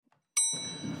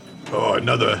Oh,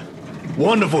 another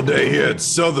wonderful day here at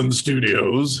Southern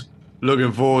Studios.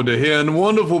 Looking forward to hearing a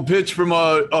wonderful pitch from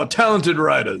our talented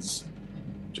writers.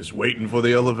 Just waiting for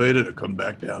the elevator to come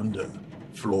back down to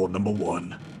floor number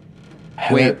 1.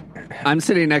 Wait, I'm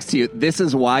sitting next to you. This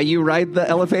is why you ride the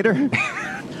elevator?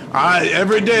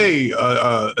 Every day,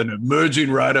 an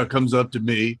emerging writer comes up to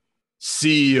me,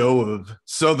 CEO of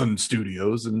Southern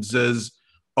Studios, and says,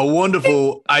 a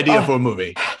wonderful idea for a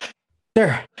movie.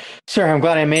 Sir, I'm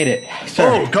glad I made it. Sir.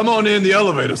 Oh, come on in the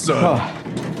elevator,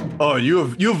 son. Oh,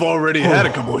 you've already had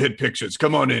a couple hit pictures.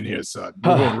 Come on in here, son.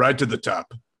 We're going right to the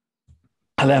top.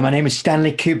 Hello, my name is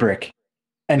Stanley Kubrick,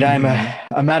 and I'm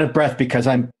out of breath because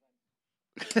I'm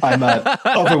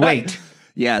overweight.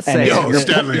 Yeah, Stanley,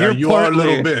 you are a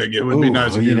little big. It would be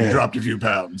nice if you dropped a few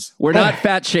pounds. We're not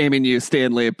fat shaming you,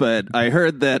 Stanley, but I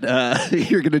heard that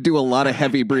you're going to do a lot of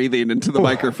heavy breathing into the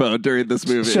microphone during this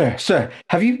movie. Sir,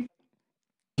 have you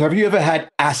ever had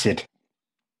acid?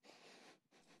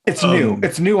 It's new.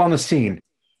 It's new on the scene.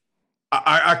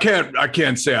 I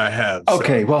can't say I have.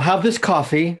 Okay, well, have this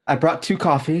coffee. I brought 2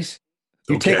 coffees.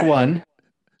 You take one.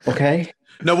 Okay.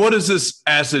 Now, what does this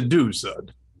acid do,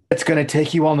 son? It's going to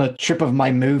take you on the trip of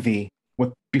my movie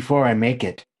before I make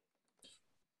it.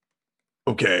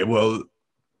 Okay, well,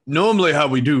 normally how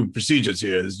we do procedures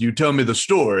here is you tell me the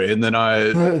story and then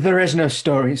I... There is no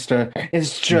story, sir.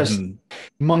 It's just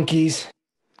monkeys,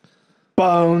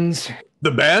 bones.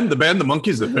 The band, the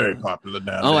Monkeys, are very popular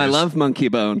now. Oh, I love Monkey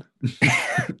Bone.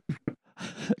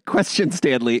 Question,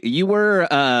 Stanley. You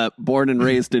were born and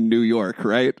raised in New York,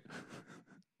 right?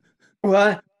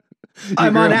 What?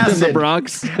 I'm on acid. In the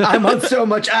Bronx. I'm on so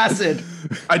much acid.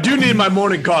 I do need my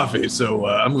morning coffee, so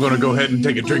I'm going to go ahead and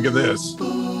take a drink of this.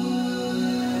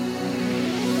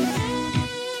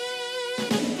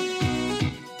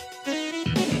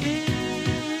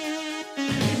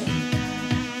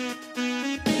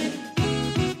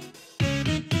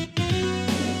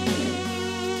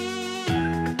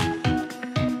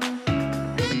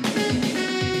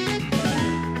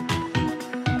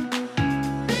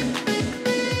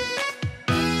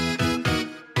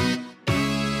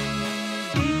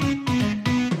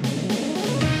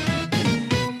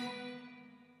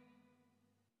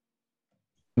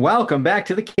 Welcome back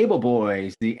to the Cable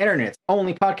Boys, the internet's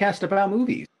only podcast about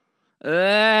movies.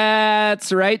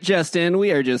 That's right, Justin.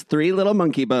 We are just 3 little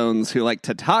monkey bones who like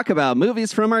to talk about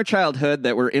movies from our childhood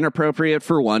that were inappropriate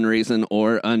for one reason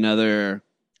or another.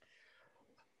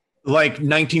 Like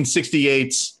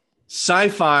 1968's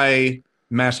sci-fi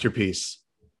masterpiece,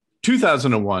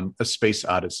 2001, A Space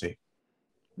Odyssey.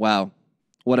 Wow.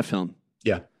 What a film.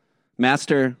 Yeah.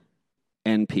 Master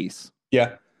and piece.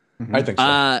 Yeah, I think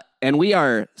so. And we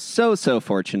are so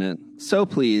fortunate, so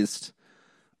pleased,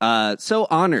 so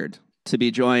honored to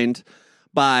be joined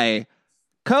by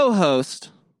co-host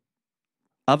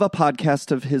of a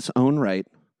podcast of his own right,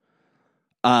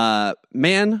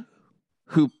 man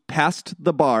who passed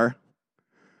the bar,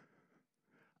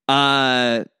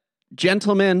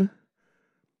 gentleman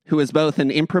who is both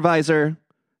an improviser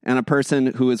and a person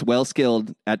who is well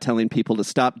skilled at telling people to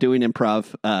stop doing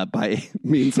improv by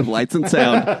means of lights and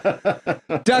sound.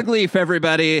 Doug Leaf,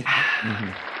 everybody.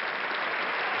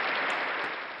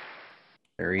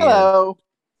 There he Hello.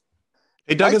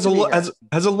 Hey, Doug, Nice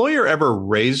has a lawyer ever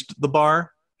raised the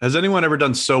bar? Has anyone ever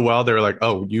done so well? They're like,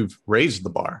 oh, you've raised the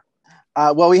bar.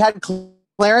 Well, we had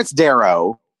Clarence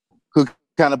Darrow, who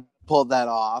kind of pulled that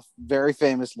off. Very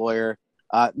famous lawyer.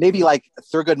 Maybe like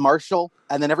Thurgood Marshall,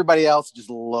 and then everybody else just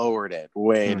lowered it.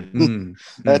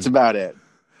 That's about it.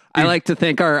 I like to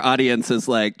think our audience is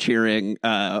like cheering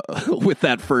with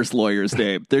that first lawyer's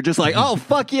name. They're just like, oh,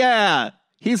 fuck yeah,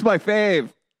 he's my fave.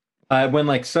 When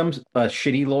like some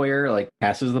shitty lawyer like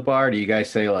passes the bar, do you guys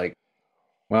say like,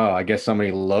 wow, I guess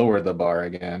somebody lowered the bar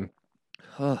again?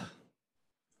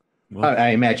 I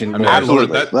imagine.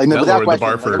 Absolutely. That Like, lowered without the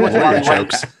bar for question. lawyer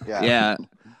jokes. Yeah.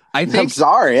 I I'm think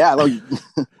sorry. Yeah. Like,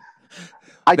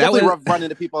 I definitely was- run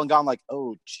into people and gone like,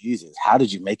 oh, Jesus, how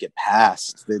did you make it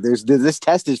past? This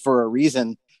test is for a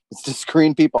reason. It's to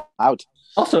screen people out.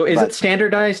 Also, is it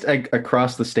standardized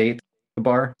across the state, the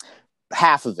bar?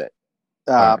 Half of it.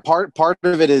 Part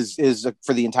of it is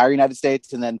for the entire United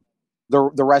States, and then the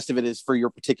rest of it is for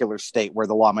your particular state where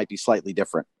the law might be slightly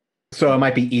different. So it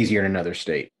might be easier in another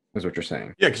state, is what you're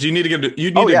saying. Yeah, because you need to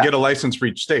get a license for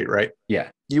each state, right?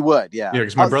 Yeah. You would, yeah. Yeah,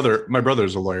 because my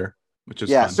brother's a lawyer, which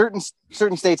is fun.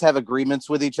 certain states have agreements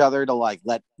with each other to like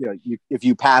let if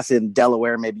you pass in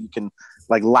Delaware, maybe you can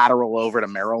like lateral over to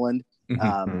Maryland.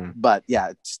 But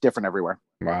yeah, it's different everywhere.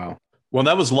 Wow. Well,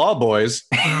 that was Law Boys.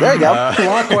 There you go.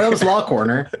 That was Law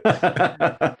Corner.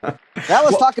 Now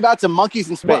let's talk about some monkeys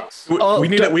in space. We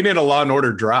need a Law and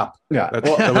Order drop. Yeah. That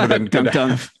would have been good. Dun, dun.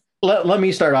 To have. Let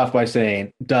me start off by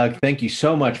saying, Doug, thank you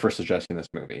so much for suggesting this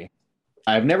movie.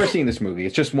 I've never seen this movie.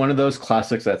 It's just one of those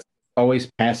classics that's always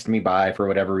passed me by for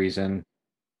whatever reason.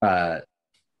 And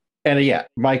yeah,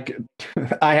 Mike,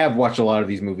 I have watched a lot of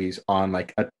these movies on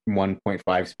like a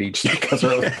 1.5 speed because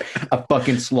they're like a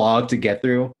fucking slog to get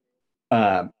through.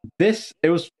 This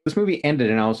movie ended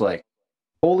and I was like,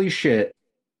 holy shit,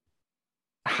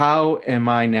 how am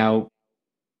I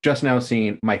just now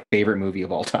seeing my favorite movie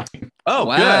of all time? Oh,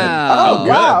 Wow. good. Oh, good.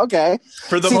 wow. Okay.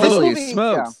 For the See, this Holy movie-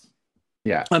 smokes.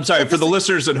 Yeah. I'm sorry, for the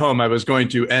listeners at home, I was going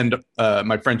to end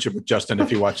my friendship with Justin if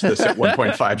he watched this at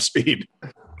 1.5 speed.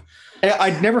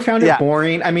 I'd never found it Yeah.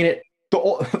 boring. I mean,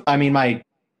 my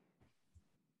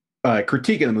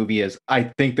critique of the movie is I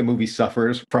think the movie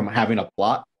suffers from having a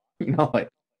plot. You know, like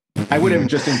I would have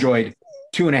just enjoyed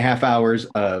 2.5 hours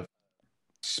of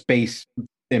space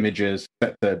images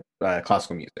set to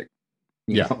classical music.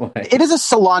 You know, like, It is a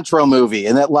cilantro movie,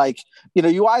 and that, like, you know,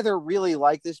 you either really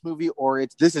like this movie or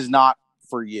this is not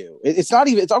for you. It's not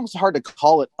even. It's almost hard to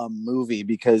call it a movie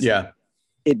because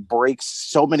it breaks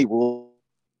so many rules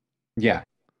yeah,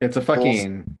 it's a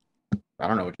fucking. I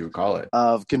don't know what you would call it.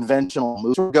 of conventional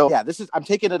movies. I'm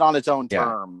taking it on its own Yeah.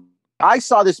 term. I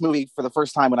saw this movie for the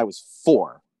first time when I was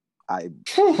 4. I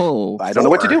Oh, don't know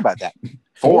what to do about that.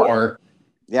 4.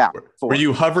 Yeah. 4. Were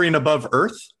you hovering above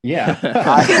Earth? Yeah.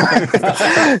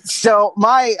 So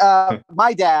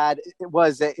my dad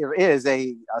is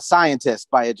a scientist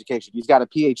by education. He's got a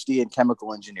PhD in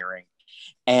chemical engineering,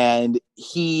 and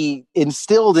he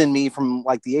instilled in me from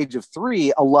like the age of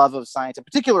 3 a love of science, in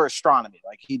particular astronomy.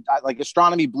 Like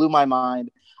astronomy blew my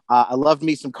mind. I loved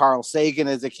me some Carl Sagan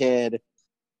as a kid.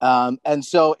 And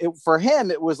so for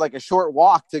him, it was like a short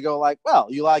walk to go like, well,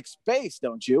 you like space,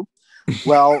 don't you?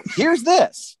 Well, here's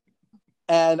this.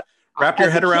 And Wrap your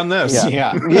head around this.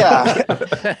 Yeah.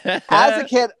 as a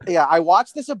kid, I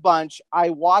watched this a bunch. I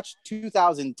watched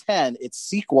 2010, its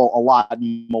sequel, a lot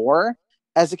more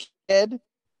as a kid.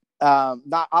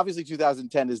 Not obviously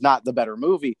 2010 is not the better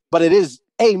movie, but it is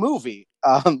a movie,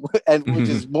 and which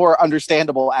is more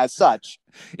understandable as such.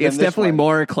 It's definitely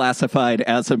more classified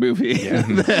as a movie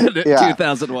than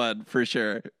 2001 for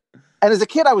sure. And as a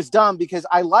kid, I was dumb because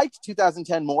I liked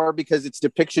 2010 more because its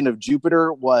depiction of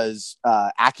Jupiter was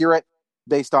accurate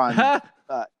based on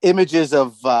images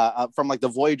of from like the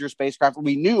Voyager spacecraft.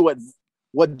 We knew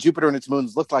what Jupiter and its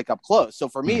moons looked like up close. So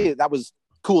for me, that was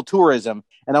cool tourism.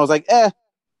 And I was like,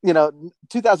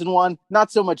 2001,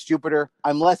 not so much Jupiter.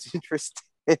 I'm less interested.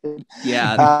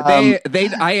 Yeah,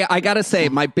 I gotta say,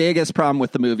 my biggest problem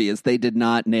with the movie is they did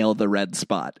not nail the red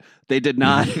spot. They did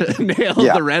not nail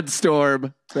the red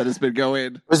storm that has been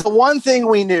going. It was the one thing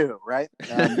we knew, right?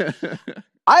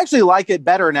 I actually like it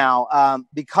better now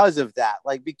because of that.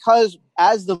 Like, because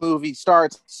as the movie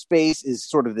starts, space is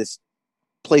sort of this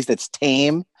place that's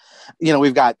tame. You know,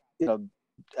 we've got,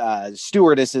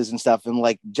 stewardesses and stuff and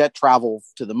like jet travel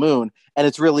to the moon. And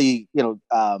it's really,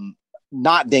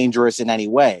 not dangerous in any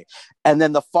way. And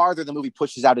then the farther the movie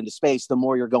pushes out into space, the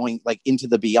more you're going like into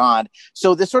the beyond.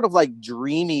 So this sort of like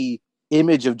dreamy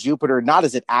image of Jupiter, not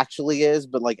as it actually is,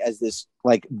 but like as this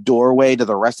like doorway to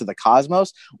the rest of the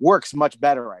cosmos, works much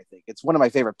better. I think it's one of my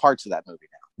favorite parts of that movie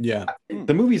now. Yeah.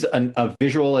 The movie's a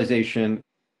visualization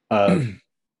of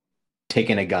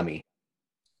taking a gummy.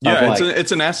 Yeah,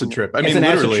 it's an acid trip. I mean,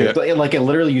 literally.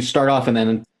 Literally, you start off and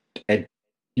then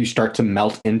you start to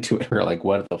melt into it. You're like,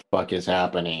 what the fuck is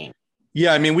happening?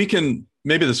 Yeah, I mean,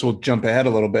 maybe this will jump ahead a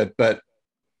little bit, but,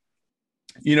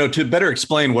 to better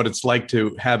explain what it's like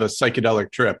to have a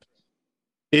psychedelic trip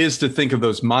is to think of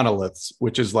those monoliths,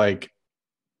 which is like,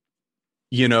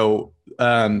 each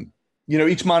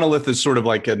monolith is sort of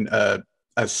like a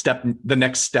step, the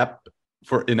next step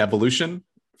in evolution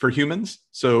for humans.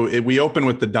 So we open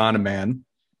with the dawn of man.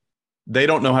 They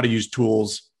don't know how to use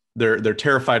tools. They're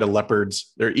terrified of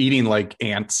leopards. They're eating like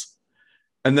ants.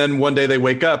 And then one day they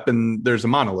wake up and there's a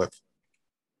monolith.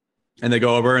 And they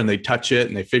go over and they touch it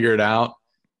and they figure it out.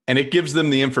 And it gives them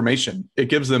the information. It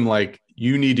gives them like,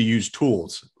 you need to use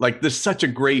tools. Like there's such a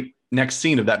great next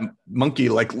scene of that monkey,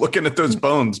 like looking at those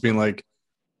bones being like,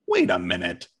 wait a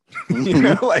minute,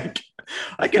 like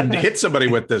I can hit somebody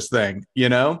with this thing,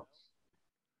 And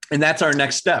that's our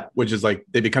next step, which is like,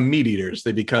 they become meat eaters.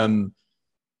 They be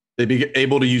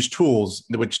able to use tools,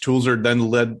 which tools are then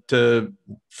led to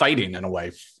fighting in a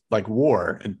way, like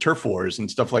war and turf wars and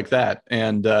stuff like that.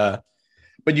 And,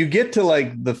 but you get to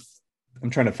like I'm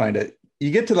trying to find it.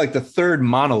 You get to like the third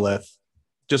monolith,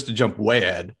 just to jump way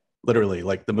ahead. literally,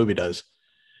 like the movie does.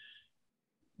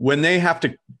 When they have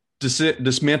to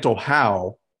dismantle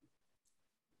Hal,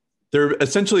 they're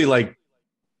essentially like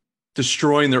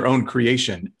destroying their own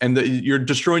creation, and you're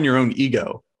destroying your own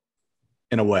ego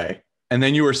in a way. And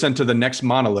then you are sent to the next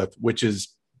monolith, which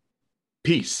is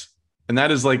peace. And that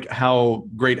is like how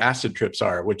great acid trips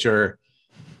are, which are,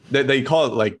 they call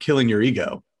it like killing your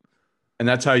ego. And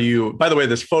that's how you, by the way,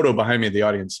 this photo behind me, the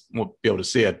audience won't be able to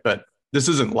see it, but this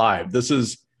isn't live. This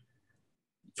is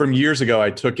from years ago.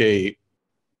 I took a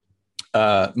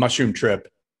mushroom trip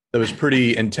that was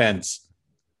pretty intense.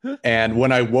 And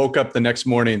when I woke up the next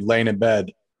morning laying in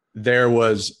bed, there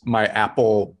was my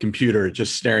Apple computer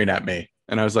just staring at me.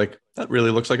 And I was like, that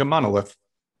really looks like a monolith.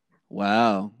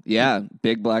 Wow. Yeah.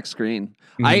 Big black screen.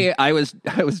 Mm-hmm. I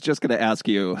was just going to ask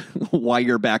you why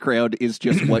your background is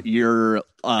just what you're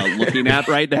looking at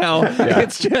right now. Yeah.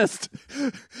 It's just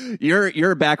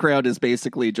your background is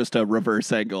basically just a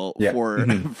reverse angle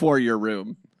for your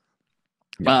room.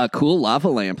 Yeah. Cool lava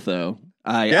lamp though.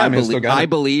 I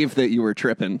believe that you were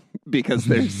tripping because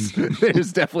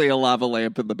there's definitely a lava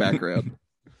lamp in the background.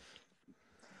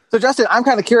 So Justin, I'm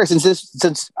kind of curious,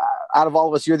 since out of all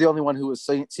of us, you're the only one who was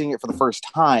seeing it for the first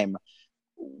time.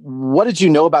 What did you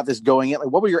know about this going in? Like,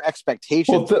 what were your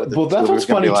expectations? Well, that's what's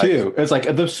funny too. It's like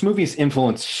this movie's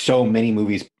influenced so many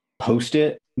movies post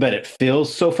it that it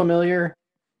feels so familiar.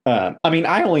 I mean,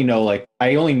 I only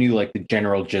knew like the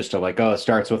general gist of like, oh, it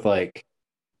starts with like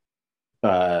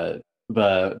the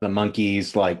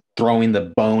monkeys like throwing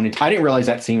the bone. I didn't realize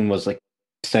that scene was like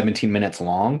 17 minutes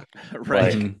long.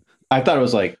 Right. Like, I thought it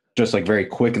was like just like very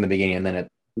quick in the beginning, and then it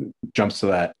jumps to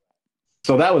that.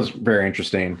 So that was very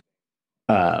interesting,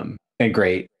 and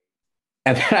great.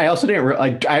 And then I also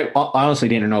I honestly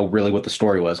didn't know really what the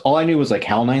story was. All I knew was like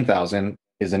Hal 9000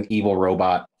 is an evil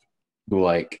robot who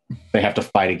like they have to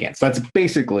fight against. That's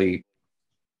basically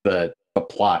the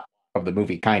plot of the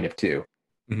movie, kind of too.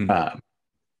 Mm-hmm.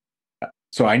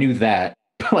 So I knew that,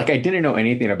 but like I didn't know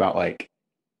anything about like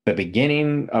the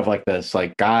beginning of like this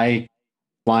like guy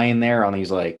flying there on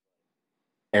these like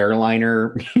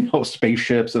airliner,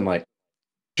 spaceships, and like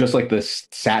just like this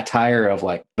satire of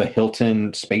like the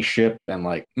Hilton spaceship and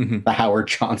like the Howard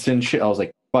Johnson shit. I was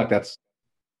like, fuck, that's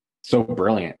so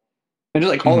brilliant. And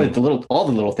just like all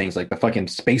the little things, like the fucking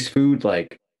space food,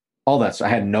 like all that. So I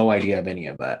had no idea of any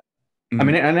of that. I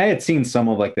mean, and I had seen some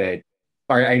of like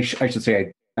I should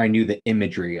say I knew the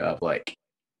imagery of like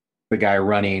the guy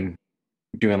running,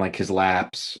 doing like his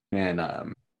laps and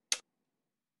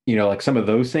like some of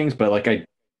those things, but like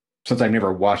since I've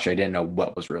never watched it, I didn't know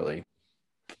what was really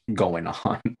going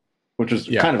on, which is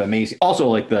kind of amazing. Also,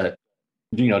 like to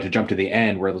jump to the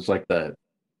end where there's like the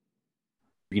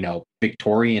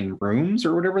Victorian rooms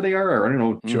or whatever they are, or I don't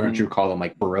know what you call them,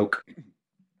 like Baroque.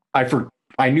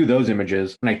 I knew those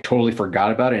images and I totally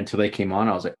forgot about it until they came on.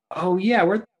 I was like, oh yeah,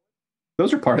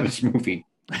 those are part of this movie.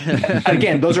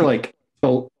 Again, those are like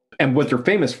and what they're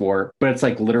famous for, but it's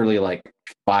like literally like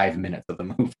 5 minutes of the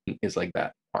movie is like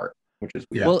that part, which is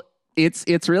weird. Well,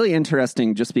 it's really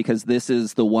interesting just because this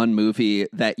is the one movie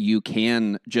that you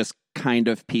can just kind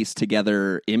of piece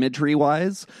together imagery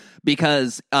wise,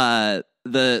 because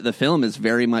the film is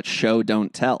very much show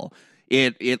don't tell.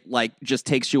 It like just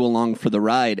takes you along for the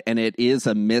ride, and it is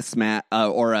a mismatch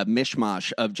or a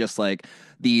mishmash of just like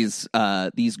these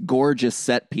gorgeous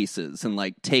set pieces and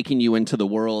like taking you into the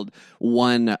world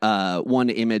one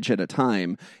image at a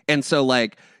time. And so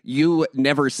like you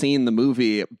never seen the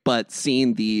movie, but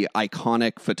seen the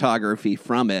iconic photography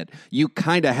from it, you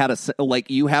kind of had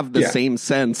you have the same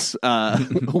sense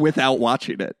without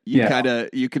watching it.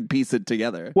 You could piece it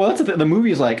together. Well, that's the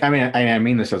movie is like, I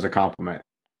mean this as a compliment.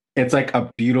 It's like a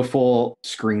beautiful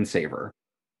screensaver.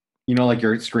 Like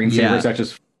your screensavers that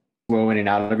just flow in and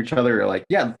out of each other. You're like,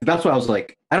 yeah, that's what I was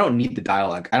like. I don't need the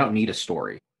dialogue. I don't need a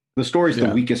story. The story is the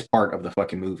weakest part of the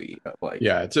fucking movie. Like,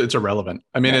 yeah, it's irrelevant.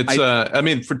 I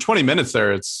mean, for 20 minutes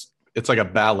there, it's like a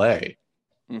ballet.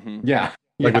 Mm-hmm. Yeah,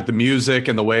 like with the music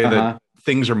and the way that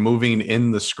things are moving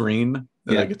in the screen.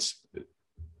 Like it's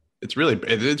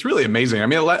really amazing. I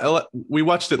mean, we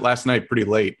watched it last night pretty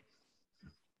late.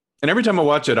 And every time I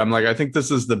watch it, I'm like, I think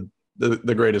this is the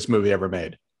greatest movie ever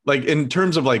made. Like in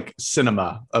terms of like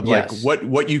cinema, of like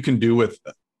what you can do with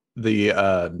the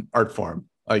art form.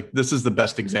 Like this is the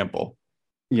best example.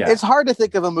 Yeah, it's hard to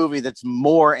think of a movie that's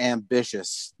more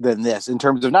ambitious than this in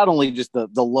terms of not only just the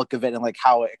look of it and like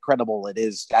how incredible it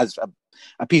is as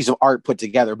a piece of art put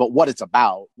together, but what it's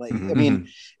about. Like, I mean,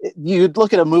 you'd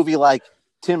look at a movie like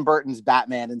Tim Burton's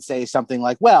Batman and say something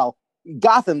like, well,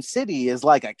 Gotham City is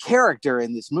like a character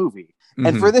in this movie.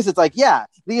 And Mhm. for this, it's like, yeah,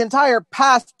 the entire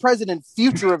past, present, and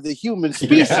future of the human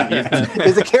species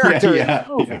is a character in this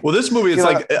movie. Well, this movie is You know,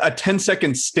 like a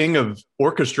 10-second sting of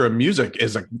orchestra music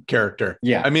is a character.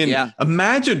 Yeah. I mean, Yeah.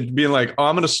 imagine being like, oh,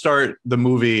 I'm going to start the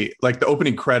movie, like the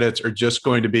opening credits are just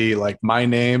going to be like my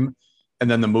name and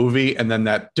then the movie and then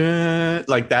that,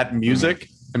 like that music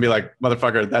and be like,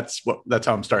 motherfucker, that's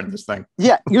how I'm starting this thing.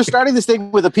 Yeah, you're starting this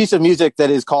thing with a piece of music that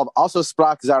is called Also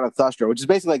Sprach Zarathustra, which is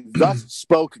basically like, thus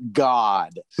spoke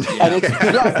God. And it's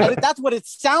that's what it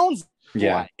sounds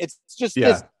like. It's just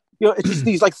this, it's just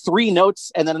these like 3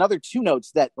 notes and then another 2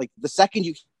 notes that like the second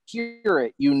you hear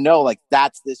it, like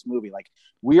that's this movie. Like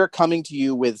we are coming to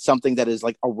you with something that is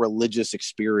like a religious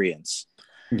experience.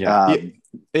 I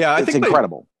it's think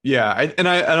incredible.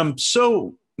 I'm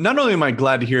so, not only am I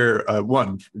glad to hear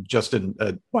one, Justin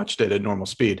watched it at normal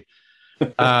speed,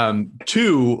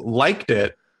 2, liked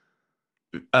it,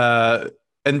 and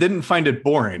didn't find it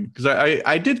boring because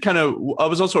I did I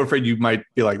was also afraid you might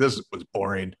be like, this was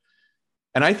boring.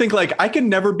 And I think like I can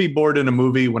never be bored in a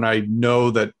movie when I know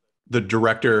that the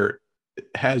director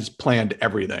has planned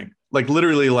everything, like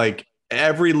literally like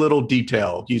every little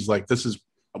detail. He's like, this is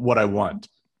what I want.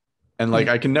 And like,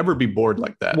 I can never be bored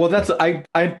like that. Well, that's, I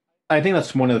think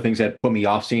that's one of the things that put me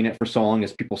off seeing it for so long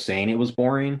is people saying it was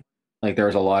boring. Like there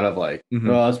was a lot of like,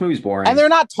 well, this movie's boring. And they're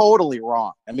not totally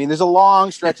wrong. I mean, there's a long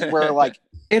stretch where like,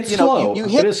 it's slow. You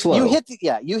hit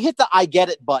the I get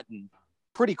it button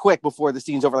pretty quick before the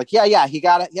scene's over. Like, he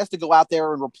has to go out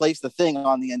there and replace the thing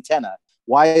on the antenna.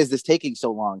 Why is this taking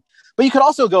so long? But you could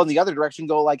also go in the other direction,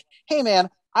 go like, hey man,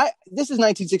 this is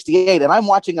 1968 and I'm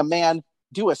watching a man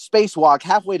do a spacewalk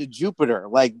halfway to Jupiter.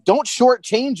 Like, don't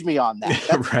shortchange me on that.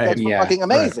 That's fucking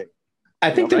amazing.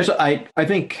 Right. I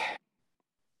think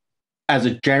as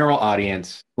a general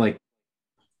audience, like,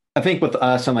 I think with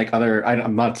us and like other,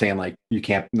 I'm not saying like you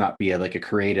can't not be like a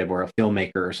creative or a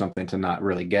filmmaker or something to not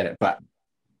really get it, but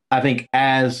I think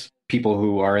as people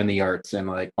who are in the arts and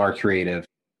like are creative,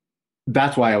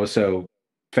 that's why I was so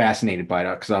fascinated by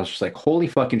it, because I was just like, holy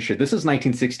fucking shit, this is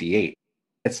 1968.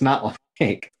 It's not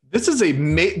like this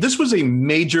was a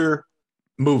major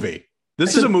movie.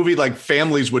 This is a movie like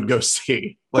families would go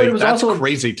see. Like that's also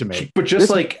crazy to me. But just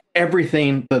like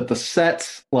everything, the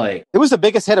sets, like it was the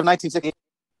biggest hit of 1968.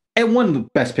 It won the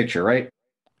Best Picture, right?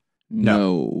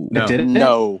 No. It didn't.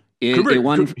 No.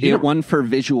 It won for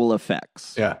visual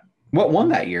effects. Yeah. What won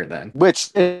that year then?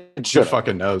 Which it should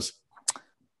fucking knows.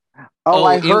 Oh,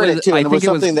 I heard it too. And it was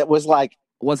something that was like,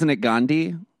 wasn't it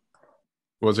Gandhi?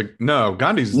 Was it? No,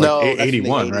 Gandhi's like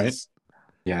 81, right?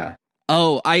 Yeah.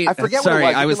 Oh, I forget. Sorry, what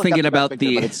it was. I was thinking about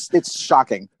picture, it's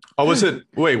shocking. Oh, was it?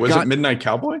 Wait, was it Midnight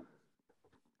Cowboy?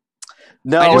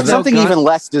 No, it's something even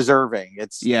less deserving.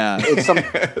 It's some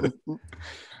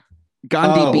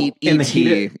Gandhi beat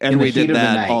E.T. and we did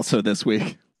that also this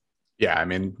week. Yeah, I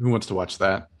mean, who wants to watch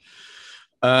that?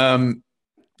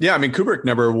 Yeah, I mean, Kubrick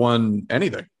never won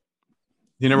anything.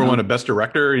 He never won a Best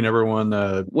Director. He never won.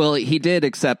 Well, he did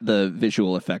accept the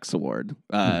Visual Effects Award,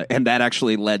 and that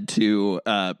actually led to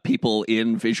people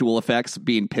in visual effects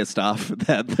being pissed off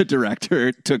that the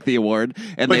director took the award,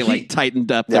 and they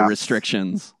tightened up the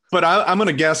restrictions. But I'm going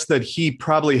to guess that he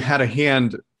probably had a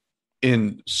hand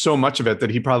in so much of it that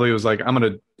he probably was like, I'm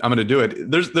gonna do it.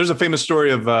 There's a famous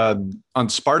story of on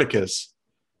Spartacus.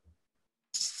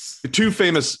 2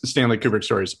 famous Stanley Kubrick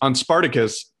stories. On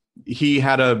Spartacus, he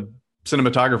had a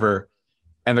cinematographer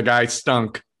and the guy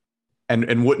stunk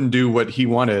and wouldn't do what he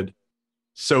wanted.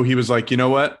 So he was like, you know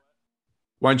what?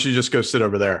 Why don't you just go sit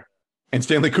over there? And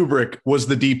Stanley Kubrick was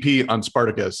the DP on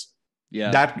Spartacus.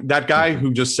 Yeah. That guy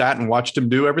who just sat and watched him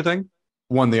do everything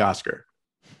won the Oscar.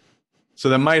 So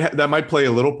that might play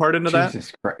a little part into that.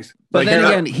 Jesus Christ. But then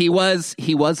again, he was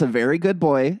a very good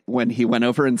boy when he went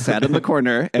over and sat in the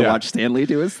corner and watched Stanley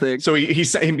do his thing. So he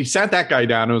sat that guy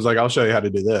down and was like, I'll show you how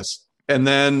to do this. And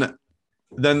then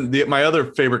my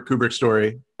other favorite Kubrick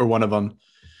story, or one of them,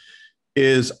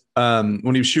 is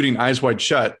when he was shooting Eyes Wide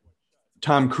Shut,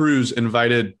 Tom Cruise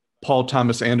invited Paul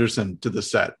Thomas Anderson to the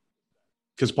set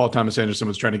because Paul Thomas Anderson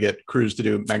was trying to get Cruise to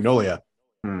do Magnolia.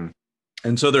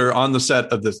 And so they're on the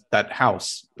set of that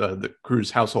house, the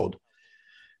Cruise household.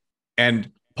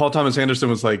 And Paul Thomas Anderson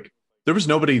was like, there was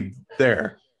nobody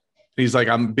there. He's like,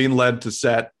 I'm being led to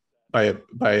set by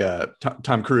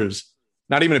Tom Cruise.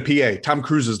 Not even a PA. Tom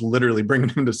Cruise is literally bringing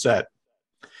him to set.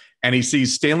 And he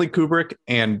sees Stanley Kubrick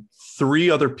and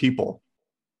 3 other people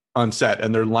on set,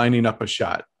 and they're lining up a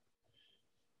shot.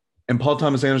 And Paul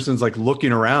Thomas Anderson's like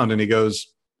looking around and he goes,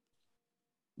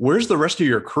 where's the rest of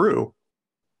your crew?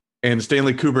 And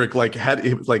Stanley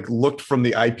Kubrick looked from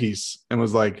the eyepiece and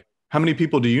was like, how many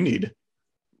people do you need?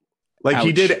 Like he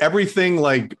Ouch. did everything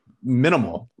like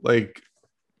minimal. Like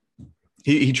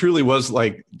he truly was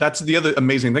like, that's the other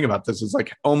amazing thing about this is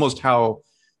like almost how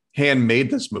handmade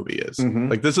this movie is. Mhm.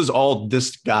 Like this is all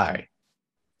this guy.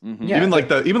 Mhm. Yeah. Even like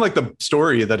the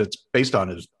story that it's based on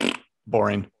is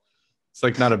boring. It's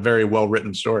like not a very well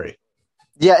written story.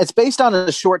 Yeah, it's based on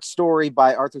a short story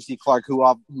by Arthur C. Clarke,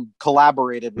 who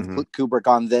collaborated with Kubrick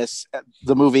on this,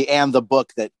 the movie, and the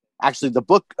book that actually the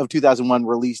book of 2001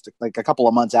 released like a couple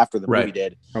of months after the movie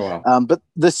did. Oh, wow. But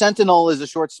The Sentinel is a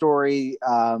short story,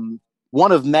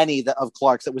 one of many of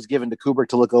Clarke's that was given to Kubrick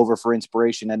to look over for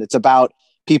inspiration, and it's about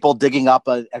people digging up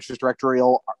an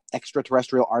extraterrestrial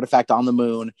artifact on the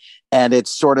moon, and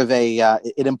it's sort of it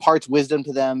imparts wisdom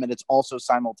to them, and it's also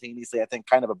simultaneously, I think,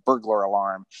 kind of a burglar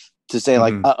alarm to say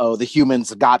like, uh-oh, the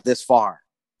humans got this far.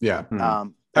 Yeah.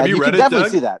 Have you read can it, definitely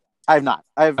Doug? see that. I have not.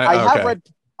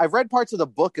 I've read parts of the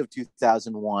book of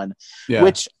 2001,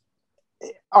 which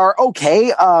are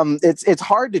okay. It's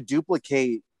hard to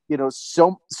duplicate.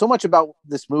 So much about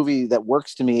this movie that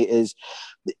works to me is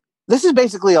this is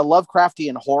basically a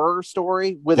Lovecraftian horror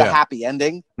story with a happy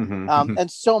ending.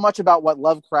 And so much about what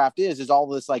Lovecraft is all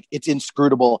this, like, it's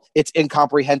inscrutable, it's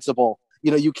incomprehensible.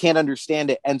 You can't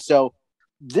understand it. And so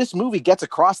this movie gets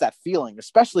across that feeling,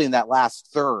 especially in that last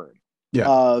third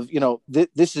of,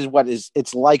 this is what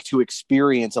it's like to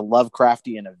experience a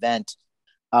Lovecraftian event.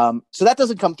 So that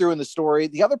doesn't come through in the story.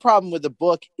 The other problem with the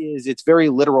book is it's very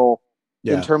literal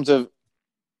in terms of,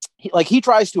 he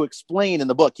tries to explain in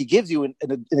the book. He gives you an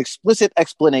explicit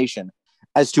explanation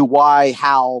as to why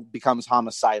Hal becomes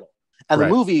homicidal. And the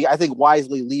movie, I think,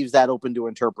 wisely leaves that open to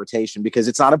interpretation because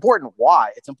it's not important why.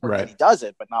 It's important that he does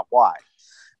it, but not why.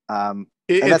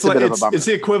 It's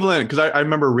the equivalent, because I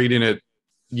remember reading it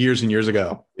years and years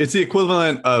ago. It's the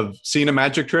equivalent of seeing a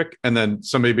magic trick and then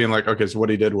somebody being like, okay, so what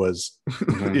he did was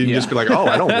you just be like, oh,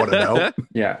 I don't want to know.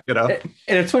 And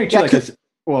it's funny too, I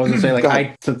was gonna say,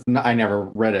 like, since I never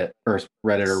read it or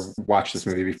watched this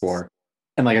movie before,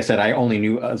 and like I said, I only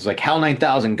knew it was like Hal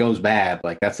 9000 goes bad,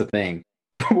 like that's the thing.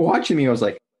 But watching me, I was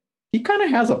like, he kind of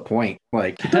has a point.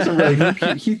 Like, he doesn't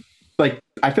really he like,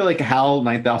 I feel like Hal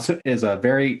 9000 is a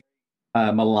very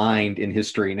maligned in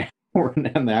history now or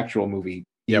in the actual movie.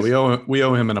 We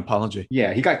owe him an apology.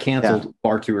 Yeah, he got canceled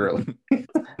far too early.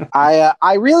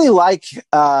 I really like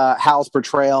Hal's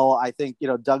portrayal. I think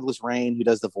Douglas Rain, who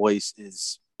does the voice,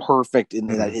 is perfect in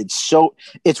that.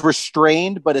 It's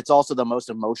restrained, but it's also the most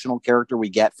emotional character we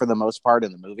get for the most part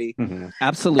in the movie.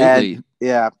 Absolutely.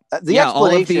 And, all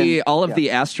of the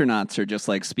astronauts are just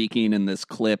like speaking in this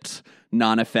clipped,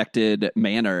 non-affected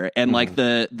manner, and like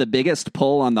the biggest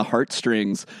pull on the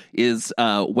heartstrings is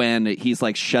when he's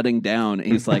like shutting down.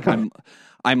 He's like, I'm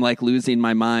like losing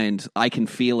my mind. I can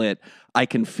feel it.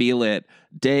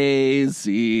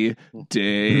 Daisy.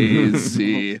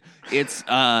 It's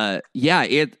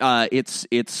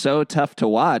it's so tough to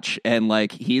watch, and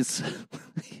like he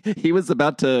was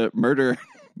about to murder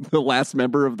the last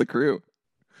member of the crew.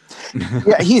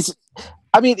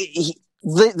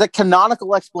 The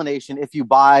canonical explanation, if you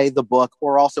buy the book,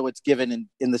 or also it's given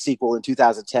in the sequel in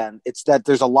 2010, it's that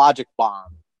there's a logic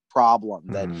bomb problem,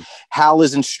 that Hal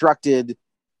is instructed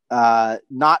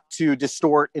not to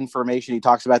distort information. He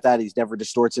talks about that. He's never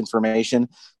distorts information,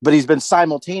 but he's been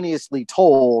simultaneously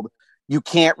told you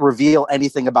can't reveal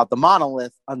anything about the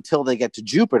monolith until they get to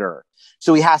Jupiter.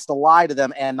 So he has to lie to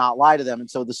them and not lie to them. And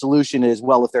so the solution is,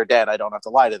 well, if they're dead, I don't have to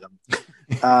lie to them.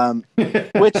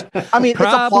 Which, I mean, it's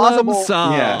a plausible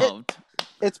solved.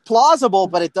 It's plausible,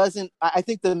 but it doesn't. I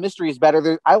think the mystery is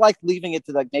better. I like leaving it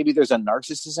to like maybe there's a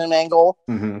narcissism angle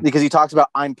because he talks about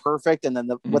I'm perfect, and then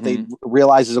what they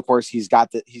realize is, of course, he's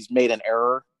made an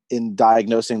error in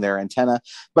diagnosing their antenna.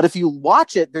 But if you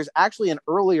watch it, there's actually an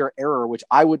earlier error which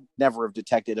I would never have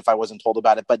detected if I wasn't told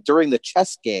about it. But during the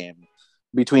chess game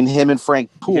between him and Frank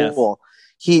Poole,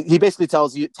 he basically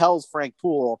tells Frank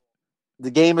Poole,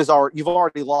 the game is you've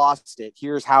already lost it.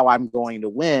 Here's how I'm going to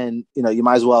win. You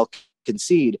might as well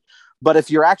concede. But if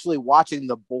you're actually watching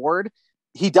the board,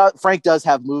 Frank does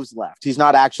have moves left. He's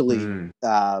not actually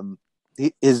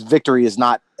his victory is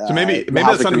not so maybe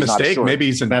that's not a mistake. Maybe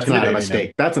he's that's not a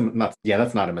mistake. That's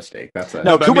not a mistake.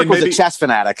 Kubrick was a chess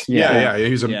fanatic. He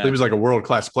was like a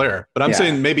world-class player. But I'm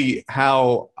saying maybe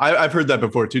Hal, I've heard that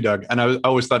before too, Doug, and I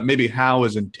always thought maybe Hal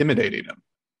is intimidating him.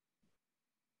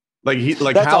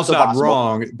 Hal's not possible.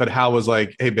 Wrong, but Hal was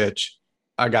like, "Hey, bitch,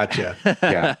 I got you."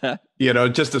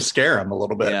 Just to scare him a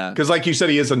little bit. Because, like you said,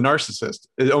 he is a narcissist.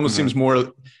 It almost seems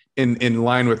more in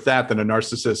line with that than a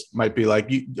narcissist might be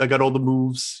like, "I got all the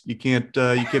moves. You can't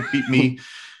beat me."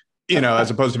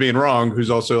 as opposed to being wrong, who's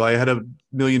also, I had 1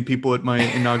 million people at my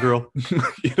inaugural.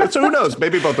 So who knows?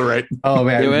 Maybe both are right. Oh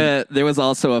man, There was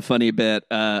also a funny bit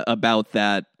about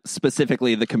that,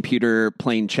 specifically the computer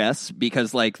playing chess,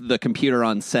 because like the computer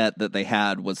on set that they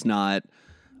had was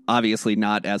obviously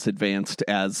not as advanced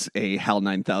as a HAL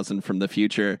 9000 from the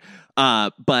future.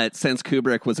 But since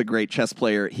Kubrick was a great chess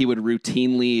player, he would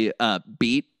routinely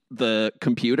beat the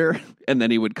computer, and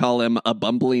then he would call him a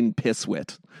bumbling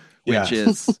pisswit, which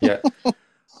is,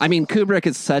 I mean, Kubrick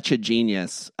is such a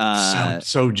genius.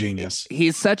 So genius.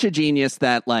 He's such a genius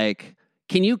that, like,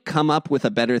 can you come up with a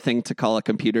better thing to call a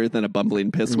computer than a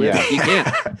bumbling pisswit? Yeah. You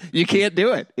can't. You can't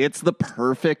do it. It's the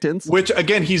perfect insult. Which,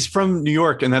 again, he's from New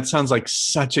York, and that sounds like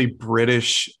such a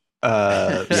British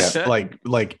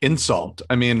like insult.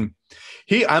 I mean,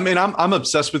 I'm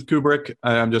obsessed with Kubrick.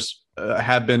 I'm just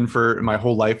have been for my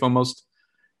whole life almost.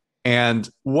 And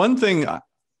one thing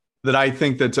that I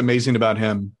think that's amazing about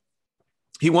him,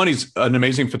 he's an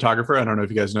amazing photographer. I don't know if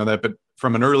you guys know that, but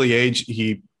from an early age,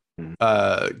 he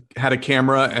had a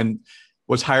camera and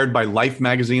was hired by Life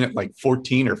magazine at like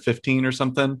 14 or 15 or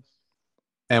something,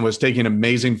 and was taking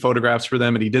amazing photographs for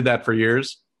them. And he did that for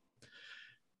years.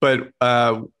 But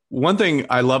one thing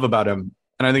I love about him,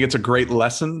 and I think it's a great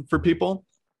lesson for people,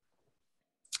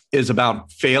 is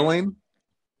about failing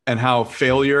and how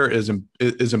failure is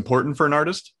important for an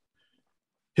artist.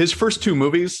 His first 2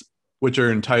 movies, which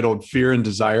are entitled Fear and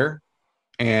Desire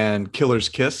and Killer's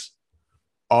Kiss,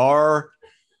 are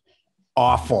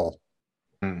awful.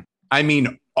 I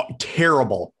mean,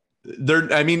 terrible.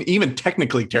 Even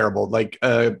technically terrible. Like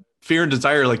Fear and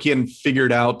Desire, like he hadn't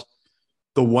figured out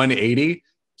the 180.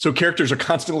 So characters are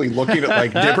constantly looking at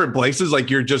like different places. Like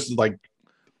you're just like,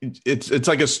 it's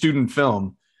like a student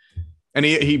film. And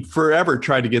he forever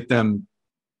tried to get them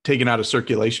taken out of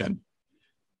circulation.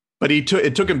 But it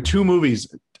took him 2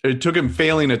 movies. It took him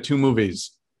failing at 2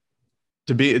 movies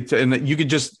and you could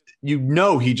just,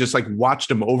 he just like watched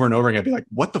him over and over again, be like,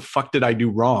 what the fuck did I do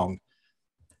wrong?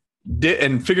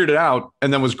 And figured it out,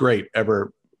 and then was great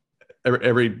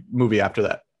every movie after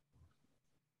that.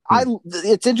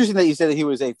 It's interesting that you said that he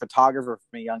was a photographer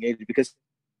from a young age, because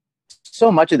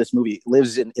so much of this movie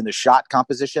lives in the shot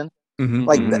composition. Mm-hmm.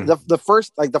 Like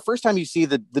the first time you see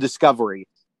the Discovery,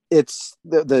 it's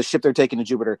the ship they're taking to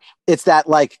Jupiter. It's that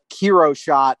like hero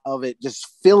shot of it just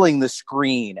filling the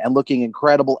screen and looking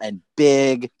incredible and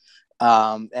big.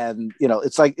 And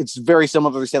it's very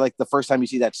similar to say like the first time you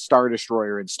see that Star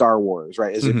Destroyer in Star Wars,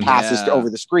 right? As it passes over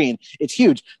the screen, it's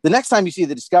huge. The next time you see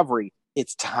the Discovery,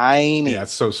 it's tiny. Yeah,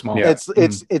 it's so small. Yeah.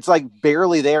 It's like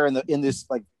barely there in this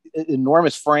like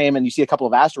enormous frame, and you see a couple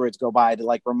of asteroids go by to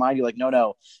like remind you like,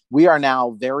 no, we are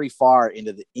now very far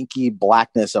into the inky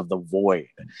blackness of the void.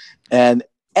 And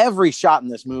every shot in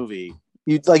this movie,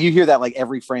 you hear that like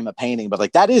every frame of painting, but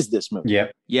like that is this movie.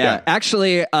 Yeah.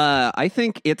 Actually, I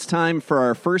think it's time for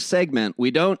our first segment.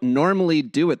 We don't normally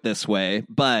do it this way,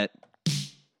 but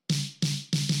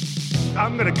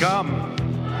I'm gonna come.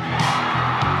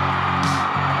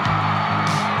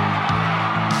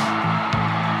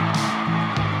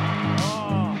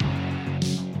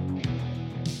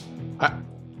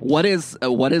 What is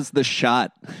the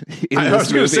shot in I this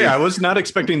was going to movie? say, I was not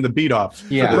expecting the beat off.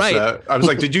 Yeah. Right. I was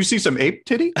like, did you see some ape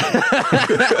titty?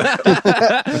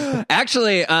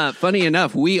 Actually, funny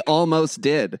enough, we almost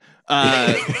did.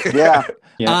 Yeah.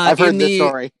 I've heard this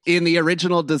story. In the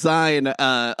original design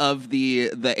of the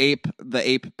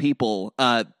ape people,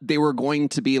 they were going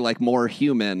to be like more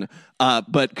human,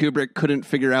 but Kubrick couldn't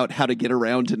figure out how to get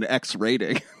around an X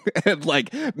rating and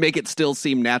like make it still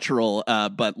seem natural,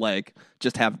 but like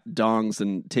just have dongs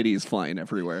and titties flying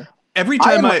everywhere. Every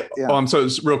time I'm so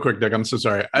real quick, Dick. I'm so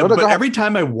sorry. But every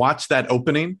time I watch that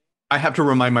opening, I have to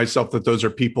remind myself that those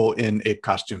are people in ape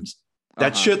costumes.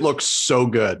 That shit looks so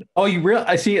good. Oh,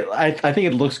 I see it. I think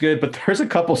it looks good, but there's a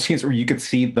couple scenes where you could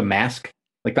see the mask,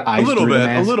 like the eyes. A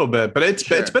little bit, but it's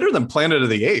better than Planet of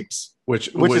the Apes, which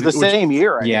is the same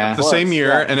year. Same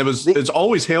year, and it's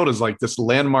always hailed as like this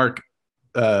landmark,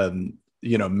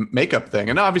 makeup thing.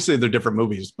 And obviously they're different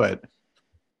movies, but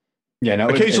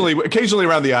occasionally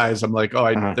around the eyes, I'm like,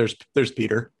 there's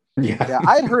Peter. Yeah,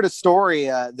 I had heard a story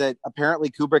that apparently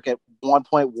Kubrick at one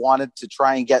point wanted to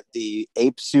try and get the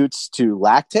ape suits to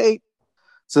lactate,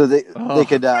 so they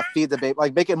could feed the baby,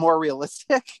 like make it more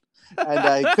realistic,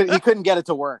 and he couldn't get it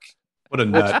to work. What a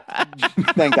nut!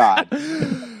 Thank God.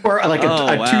 Or like a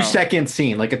 2-second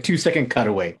scene, like a 2-second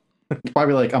cutaway.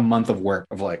 Probably like a month of work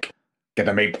of like, get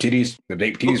the ape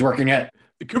titties working yet.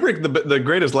 Kubrick, the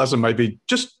greatest lesson might be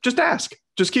just ask,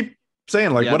 just keep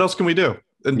saying like, what else can we do?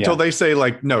 Until they say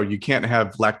like, no, you can't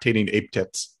have lactating ape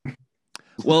tits.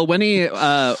 Well, when he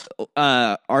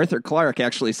Arthur Clarke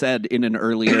actually said in an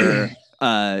earlier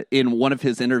in one of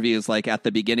his interviews, like at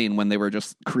the beginning when they were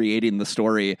just creating the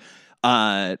story,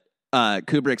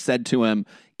 Kubrick said to him,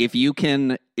 if you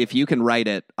can write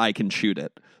it, I can shoot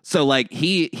it. So like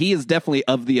he is definitely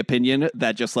of the opinion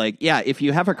that just like, yeah, if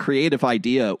you have a creative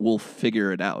idea, we'll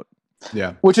figure it out.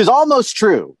 Yeah, which is almost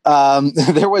true.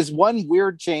 There was one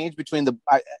weird change between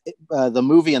the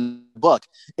movie and the book.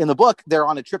 In the book, they're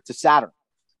on a trip to Saturn,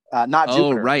 not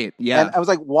Jupiter. Oh, right, yeah. And I was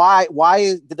like,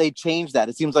 why did they change that?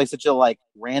 It seems like such a like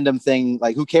random thing.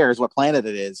 Like, who cares what planet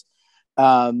it is?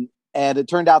 And it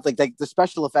turned out like the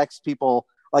special effects people,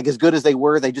 like as good as they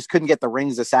were, they just couldn't get the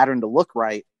rings of Saturn to look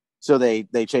right, so they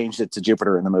changed it to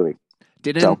Jupiter in the movie.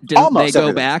 Didn't they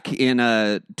go back in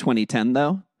 2010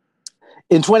 though?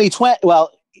 In 2020, well,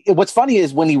 what's funny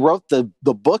is when he wrote the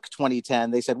book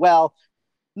 2010, they said, well,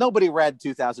 nobody read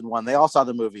 2001. They all saw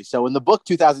the movie. So in the book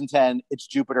 2010, it's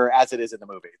Jupiter as it is in the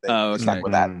movie. They stuck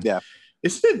with that. Yeah.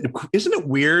 Isn't it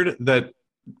weird that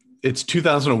it's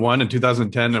 2001 and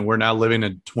 2010 and we're now living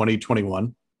in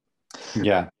 2021?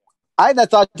 Yeah. I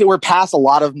thought they were past a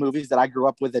lot of movies that I grew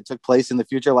up with that took place in the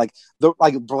future, like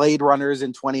Blade Runners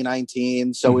in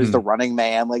 2019. So is The Running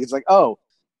Man. Like, it's like, oh,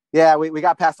 yeah, we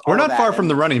got past all We're not that, far from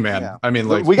The Running Man. Yeah. I mean,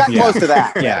 like, we got close to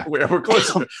that. Yeah. We're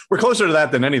closer to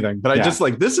that than anything. But I just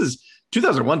like, this is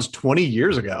 2001's 20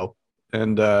 years ago.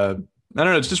 And I don't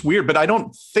know, it's just weird. But I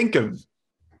don't think of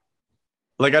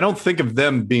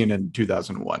them being in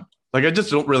 2001. Like, I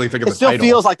just don't really think of it. Still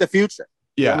feels like the future.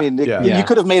 Yeah. I mean, you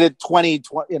could have made it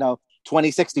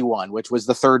 2061, which was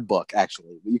the third book,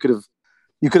 actually. You could have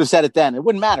said it then. It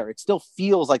wouldn't matter. It still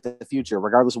feels like the future,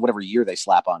 regardless of whatever year they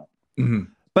slap on it. Mm-hmm.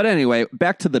 But anyway,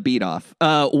 back to the beat off.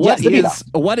 What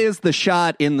is the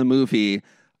shot in the movie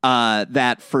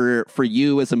that for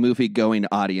you as a movie going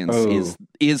audience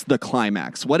is the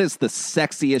climax? What is the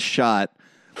sexiest shot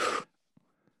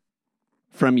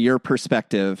from your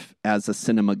perspective as a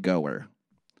cinema goer?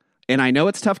 And I know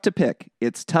it's tough to pick.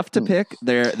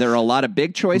 There are a lot of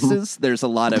big choices. There's a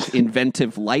lot of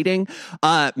inventive lighting.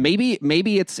 Maybe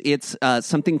it's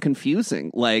something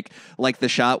confusing, like the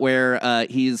shot where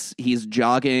he's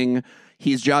jogging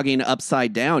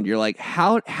upside down. You're like,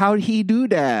 how'd he do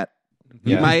that?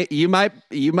 Yeah. You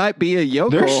might be a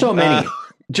yokel. There's so many.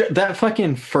 That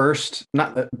fucking first,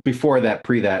 not before that,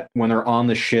 pre that, when they're on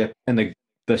the ship and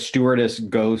the stewardess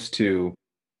goes to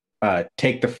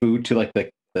take the food to like the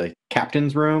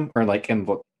captain's room, or like, and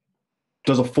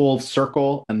does a full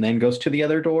circle and then goes to the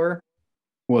other door,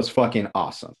 was fucking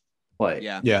awesome. Like,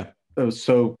 yeah, it was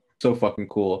so fucking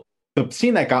cool. The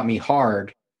scene that got me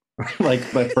hard,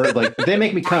 like they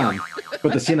make me come,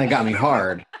 but the scene that got me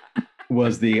hard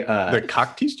was the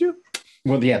cock teased you.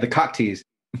 Well, yeah, the cock tease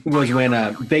was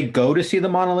when they go to see the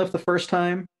monolith the first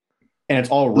time, and it's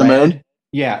all red.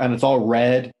 Yeah, and it's all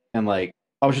red, and like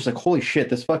I was just like, holy shit,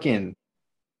 this fucking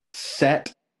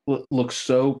set looks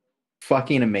so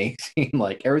fucking amazing.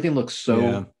 Like, everything looks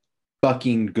so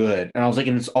fucking good. And I was like,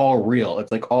 and it's all real.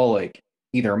 It's like all like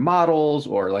either models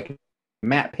or like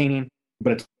matte painting,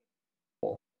 but it's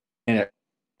cool. And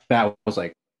that was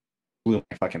like blew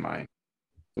my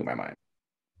mind.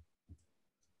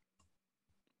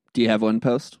 Do you have one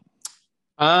post?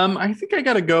 I think I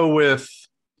gotta go with,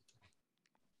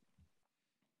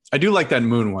 I do like that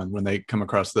moon one when they come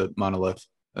across the monolith.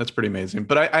 That's pretty amazing.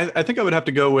 But I think I would have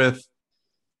to go with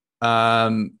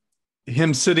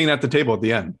him sitting at the table at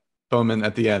the end, Bowman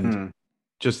at the end,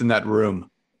 just in that room.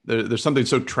 There's something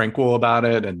so tranquil about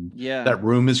it. And that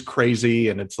room is crazy.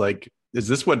 And it's like, is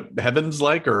this what heaven's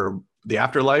like, or the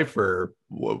afterlife, or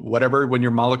whatever, when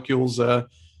your molecules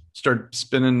start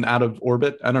spinning out of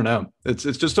orbit? I don't know. It's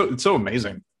just so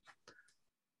amazing.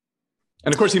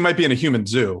 And of course, he might be in a human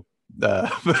zoo.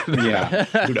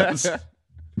 Who knows?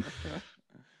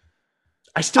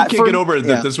 I still can't get over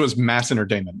that this was mass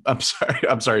entertainment. I'm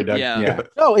sorry, Doug. Yeah.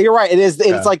 No, you're right. It is.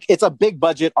 It's like, it's a big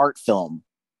budget art film.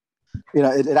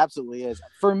 It absolutely is.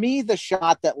 For me, the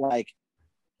shot that like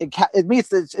it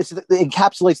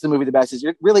encapsulates the movie the best is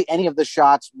really any of the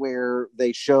shots where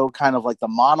they show kind of like the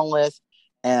monolith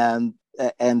and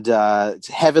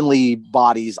heavenly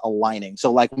bodies aligning.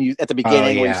 So like when you at the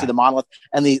beginning where you see the monolith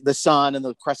and the sun and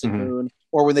the crescent moon,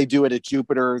 or when they do it at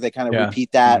Jupiter, they kind of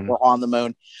repeat that, or on the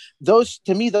moon. Those,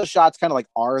 to me, those shots kind of like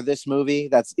are this movie.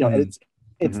 That's, it's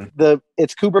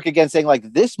Kubrick again saying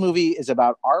like, this movie is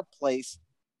about our place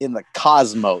in the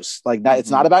cosmos. Like that, it's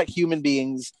not about human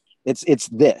beings. It's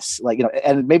this, like,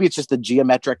 and maybe it's just the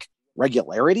geometric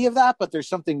regularity of that, but there's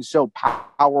something so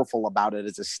powerful about it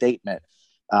as a statement.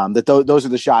 That those are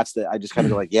the shots that I just kind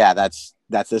of go like, yeah, that's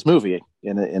this movie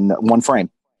in one frame.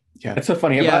 Yeah. It's so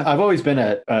funny. Yeah. I've always been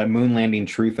a moon landing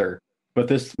truther, but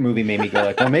this movie made me go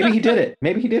like, well, maybe he did it.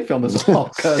 Maybe he did film this all.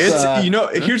 'Cause,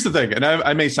 It's here's the thing, and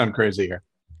I may sound crazy here,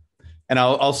 and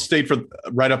I'll state for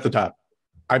right up the top.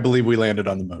 I believe we landed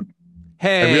on the moon.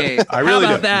 Hey, I really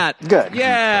how about do. that? Good.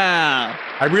 Yeah.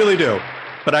 I really do.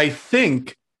 But I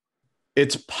think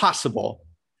it's possible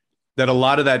that a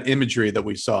lot of that imagery that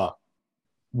we saw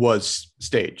was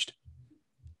staged.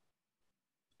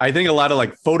 I think a lot of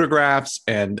like photographs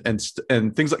and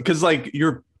things like, because like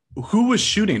who was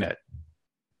shooting it?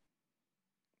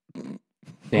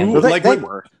 Dan, Well, Like they what-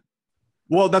 were.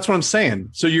 Well, that's what I'm saying.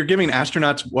 So you're giving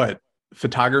astronauts what?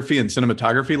 Photography and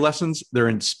cinematography lessons. They're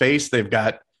in space. They've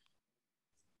got.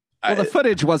 Well, the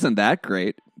footage wasn't that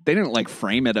great. They didn't like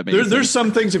frame it amazing. There's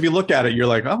some things, if you look at it, you're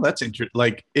like, oh, that's interesting.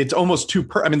 Like it's almost too.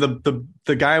 I mean,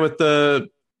 the guy with the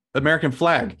American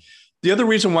flag. The other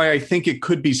reason why I think it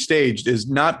could be staged is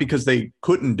not because they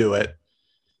couldn't do it,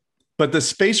 but the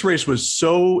space race was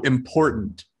so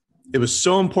important. It was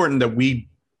so important that we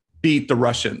beat the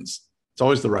Russians. It's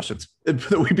always the Russians.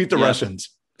 That we beat the Yeah. Russians.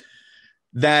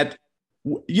 That,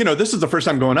 you know, this is the first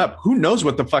time going up. Who knows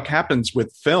what the fuck happens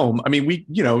with film? I mean,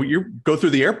 you go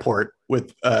through the airport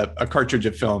with a cartridge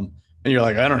of film and you're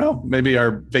like, I don't know, maybe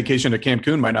our vacation to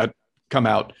Cancun might not come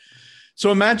out.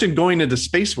 So imagine going into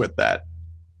space with that.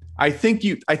 I think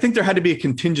there had to be a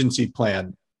contingency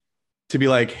plan to be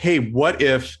like, hey, what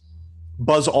if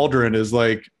Buzz Aldrin is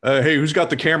like, hey, who's got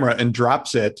the camera, and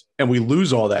drops it and we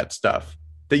lose all that stuff?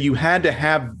 That you had to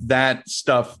have that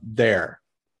stuff there.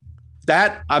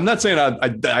 That I'm not saying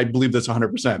I believe this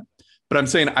 100%, but I'm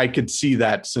saying I could see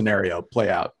that scenario play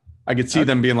out. I could see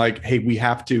them being like, hey, we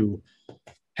have to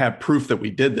have proof that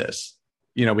we did this.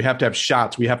 You know, we have to have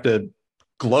shots. We have to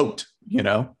gloat, you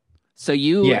know? So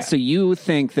you Yeah. so you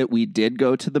think that we did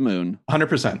go to the moon?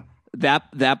 100%.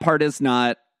 That part is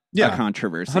not a Yeah.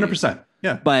 controversy. 100%.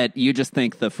 Yeah. But you just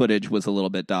think the footage was a little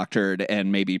bit doctored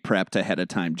and maybe prepped ahead of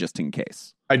time just in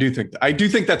case. I do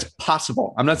think that's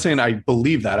possible. I'm not saying I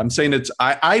believe that. I'm saying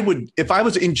I would, if I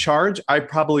was in charge, I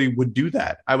probably would do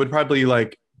that. I would probably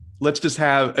like, let's just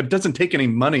have, it doesn't take any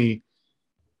money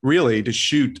really to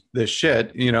shoot this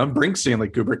shit, you know, bring Stanley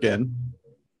Kubrick in,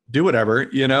 do whatever,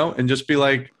 you know, and just be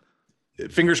like,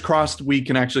 fingers crossed we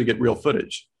can actually get real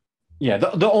footage. Yeah,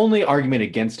 the only argument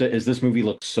against it is this movie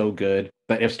looks so good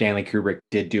that if Stanley Kubrick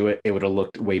did do it, it would have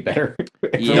looked way better.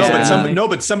 Yeah.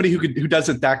 But somebody who does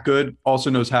it that good also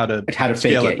knows how to How to fake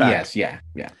scale it? back. Yes, yeah.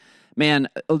 Man,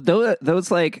 those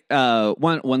like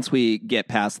once we get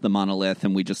past the monolith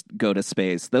and we just go to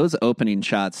space, those opening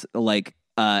shots, like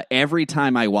every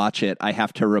time I watch it, I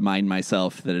have to remind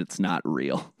myself that it's not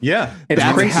real. Yeah. It's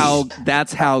That's crazy.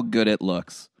 that's how good it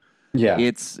looks. Yeah.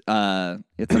 It's a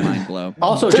mind blow.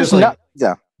 Also, There's just like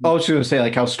yeah. I was just gonna say,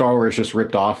 like how Star Wars just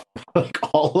ripped off like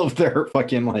all of their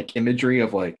fucking like imagery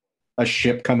of like a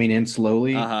ship coming in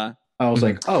slowly. Uh-huh. I was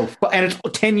like, oh, and it's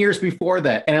 10 years before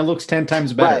that, and it looks 10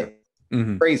 times better. Right.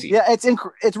 Mhm. Crazy. Yeah,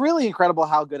 it's really incredible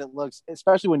how good it looks,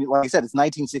 especially when, like I said, it's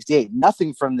 1968.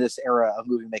 Nothing from this era of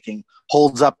movie making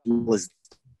holds up as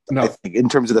No. I think, in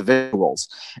terms of the visuals.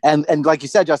 And like you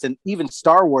said, Justin, even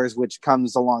Star Wars, which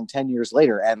comes along 10 years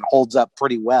later and holds up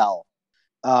pretty well,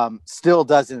 still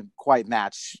doesn't quite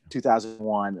match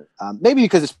 2001. Maybe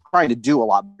because it's trying to do a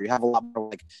lot more. You have a lot more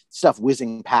like stuff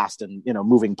whizzing past and, you know,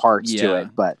 moving parts to Yeah.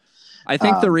 it. But I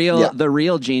think the yeah.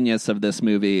 real genius of this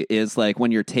movie is like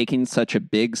when you're taking such a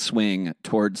big swing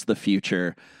towards the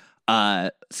future,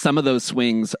 some of those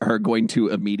swings are going to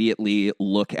immediately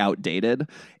look outdated.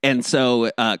 And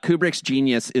so Kubrick's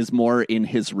genius is more in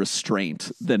his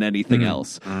restraint than anything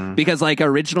else. Because like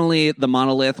originally the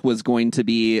monolith was going to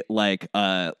be like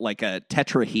a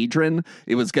tetrahedron.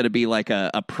 It was going to be like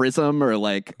a prism or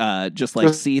like just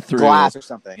like see-through glass or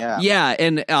something. Yeah. Yeah,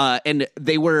 and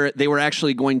they were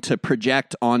actually going to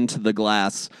project onto the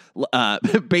glass,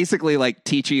 basically like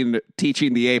teaching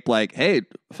the ape like, hey,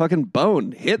 fucking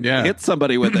bone, hit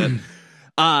somebody with it.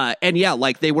 And yeah,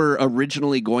 like they were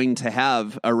originally going to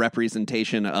have a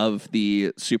representation of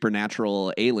the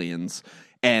supernatural aliens,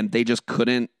 and they just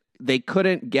couldn't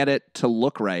get it to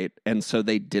look right, and so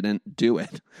they didn't do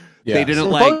it. Yeah. They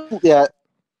didn't Yeah.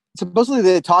 Supposedly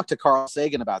they talked to Carl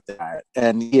Sagan about that,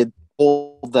 and he had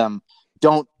told them,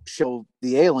 don't show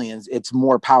the aliens. It's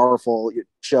more powerful.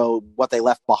 Show what they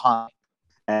left behind.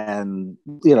 And,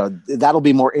 you know, that'll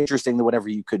be more interesting than whatever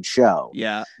you could show.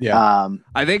 Yeah.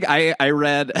 I think I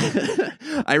read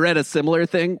I read a similar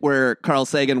thing where Carl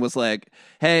Sagan was like,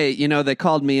 hey, you know, they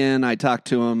called me in, I talked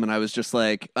to him, and I was just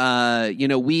like, you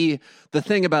know, the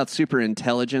thing about super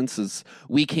intelligence is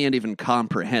we can't even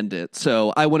comprehend it,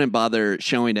 so I wouldn't bother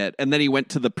showing it. And then he went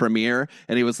to the premiere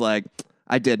and he was like,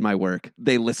 I did my work.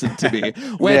 They listened to me.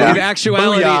 When Yeah. in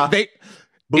actuality,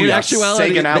 Booyah.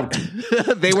 Sagan out.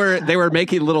 they were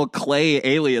making little clay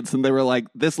aliens, and they were like,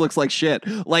 "This looks like shit."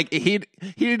 Like he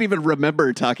didn't even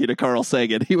remember talking to Carl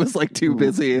Sagan. He was like too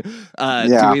busy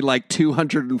doing like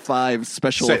 205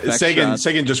 special effects shots.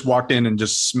 Sagan just walked in and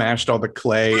just smashed all the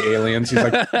clay aliens. He's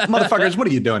like, "Motherfuckers, what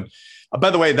are you doing?" By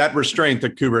the way, that restraint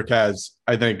that Kubrick has,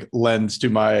 I think, lends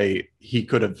to he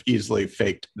could have easily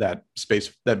faked that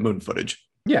moon footage.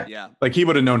 Yeah. Like he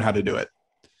would have known how to do it.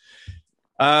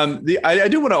 I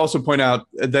do want to also point out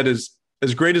that as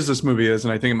great as this movie is,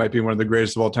 and I think it might be one of the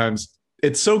greatest of all times,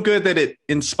 it's so good that it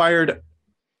inspired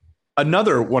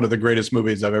another one of the greatest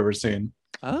movies I've ever seen.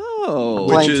 Oh.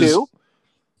 Which Airplane is 2?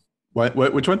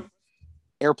 Which one?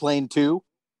 Airplane 2.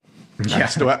 Yeah,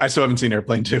 I still haven't seen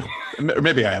Airplane 2. Or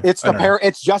maybe I have. It's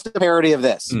it's just a parody of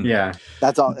this. Yeah.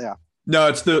 That's all. Yeah. No,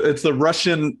 it's the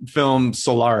Russian film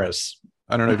Solaris.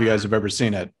 I don't know if you guys have ever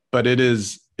seen it, but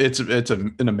it's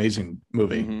an amazing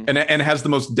movie, and it has the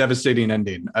most devastating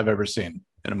ending I've ever seen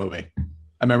in a movie.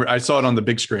 I remember I saw it on the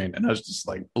big screen and I was just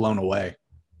like blown away.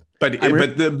 But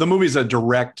the movie's a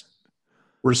direct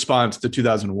response to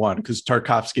 2001 because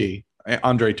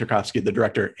Andrei Tarkovsky, the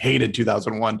director, hated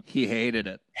 2001. He hated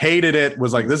it. Hated it.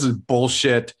 Was like, this is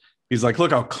bullshit. He's like,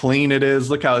 look how clean it is.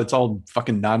 Look how it's all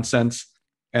fucking nonsense.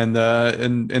 And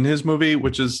in his movie,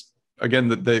 which is again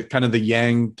the kind of the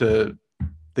yang to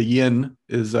the yin,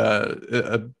 is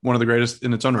one of the greatest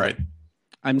in its own right.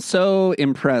 I'm so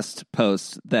impressed,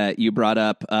 Post, that you brought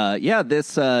up,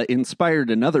 this inspired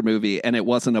another movie, and it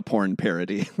wasn't a porn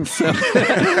parody. So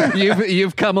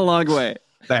you've come a long way.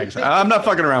 Thanks. I'm not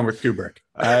fucking around with Kubrick.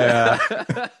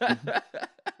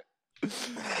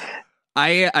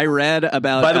 I read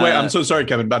about. By the way, I'm so sorry,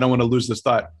 Kevin, but I don't want to lose this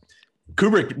thought.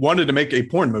 Kubrick wanted to make a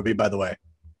porn movie, by the way.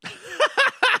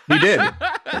 He did.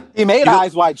 He made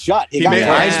Eyes Wide Shut.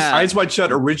 Eyes Wide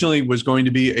Shut originally was going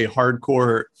to be a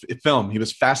hardcore film. He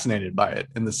was fascinated by it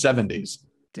in the 70s.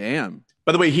 Damn.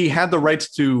 By the way, he had the rights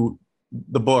to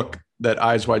the book that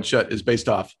Eyes Wide Shut is based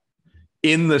off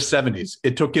in the 70s.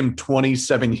 It took him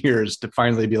 27 years to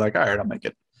finally be like, all right, I'll make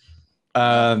it.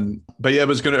 But yeah, it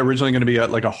was originally going to be a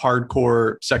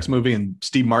hardcore sex movie, and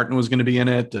Steve Martin was going to be in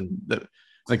it. And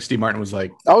Steve Martin was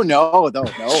like, "Oh no!"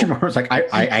 Steve Martin was like, "I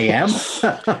am."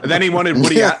 And then he wanted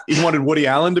Woody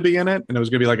Allen to be in it, and it was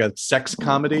going to be like a sex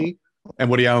comedy. And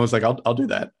Woody Allen was like, "I'll do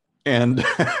that," and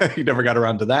he never got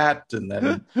around to that. And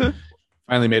then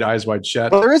finally made Eyes Wide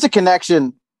Shut. Well, there is a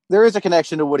connection. There is a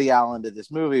connection to Woody Allen to this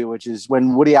movie, which is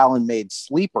when Woody Allen made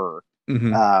Sleeper,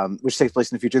 which takes place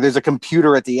in the future. There's a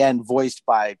computer at the end, voiced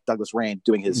by Douglas Rain,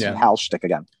 doing his house shtick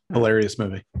again. Hilarious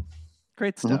movie.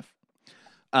 Great stuff.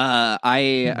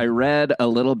 I read a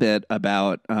little bit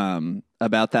about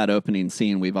that opening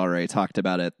scene. We've already talked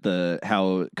about it.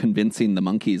 How convincing the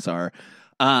monkeys are.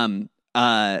 The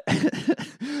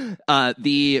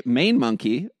main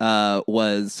monkey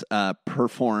was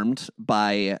performed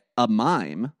by a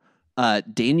mime,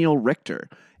 Daniel Richter,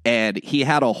 and he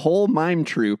had a whole mime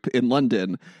troupe in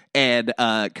London. And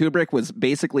Kubrick was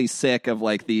basically sick of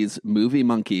these movie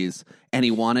monkeys, and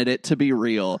he wanted it to be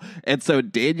real. And so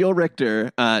Daniel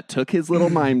Richter took his little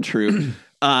mime troupe,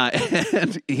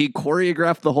 and he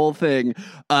choreographed the whole thing,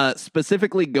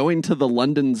 specifically going to the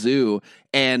London Zoo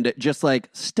and just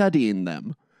studying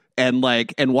them and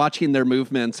watching their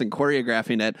movements and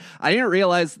choreographing it. I didn't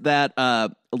realize that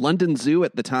London Zoo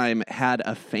at the time had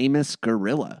a famous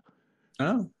gorilla.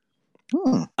 Oh.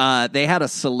 They had a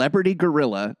celebrity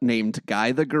gorilla named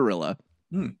Guy the Gorilla.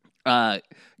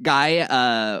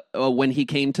 Guy, when he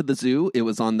came to the zoo, it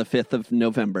was on the 5th of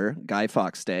November, Guy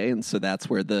Fawkes Day, and so that's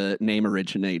where the name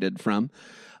originated from.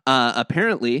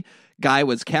 Apparently, Guy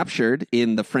was captured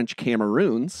in the French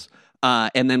Cameroons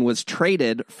and then was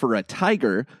traded for a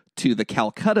tiger to the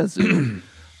Calcutta Zoo.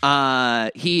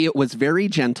 He was very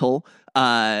gentle.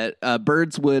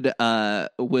 Birds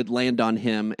would land on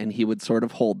him, and he would sort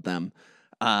of hold them.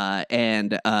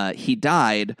 And he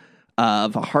died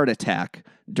of a heart attack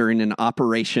during an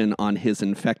operation on his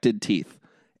infected teeth,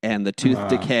 and the tooth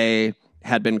decay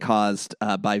had been caused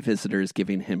by visitors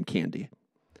giving him candy.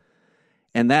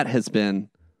 And that has been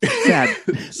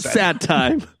sad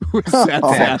time with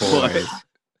sad boys.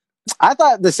 I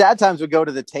thought the sad times would go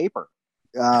to the taper.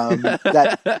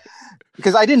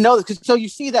 Because I didn't know this. So you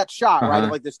see that shot, right?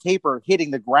 Of this taper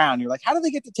hitting the ground. You're like, how did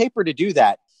they get the taper to do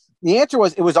that? The answer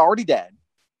was it was already dead.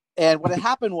 And what had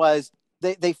happened was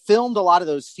they filmed a lot of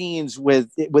those scenes with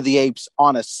the apes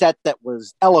on a set that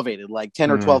was elevated,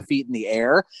 10 or 12 feet in the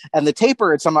air. And the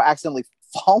taper had somehow accidentally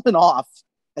fallen off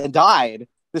and died.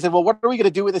 they said, well, what are we going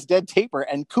to do with this dead tapir?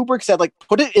 And Kubrick said, like,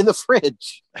 put it in the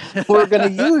fridge. We're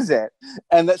going to use it.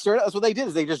 And that's what they did,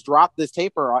 is they just dropped this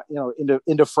tapir,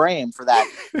 into frame for that.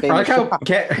 I like how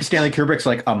Stanley Kubrick's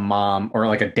like a mom or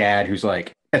like a dad who's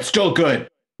like, it's still good.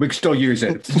 We can still use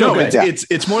it. It's still good.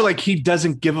 It's more like he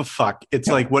doesn't give a fuck. It's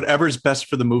like whatever's best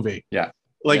for the movie. Yeah.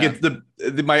 Like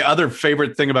it's my other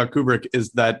favorite thing about Kubrick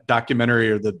is that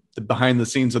documentary or the behind the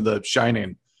scenes of The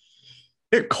Shining.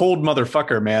 You're a cold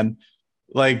motherfucker, man.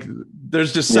 Like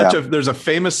there's just there's a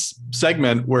famous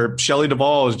segment where Shelley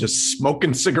Duvall is just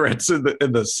smoking cigarettes in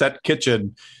the set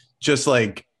kitchen, just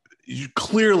like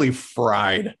clearly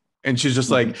fried. And she's just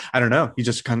like, I don't know. He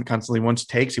just constantly wants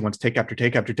takes. He wants take after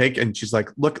take after take. And she's like,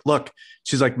 look.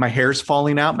 She's like, my hair's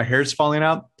falling out.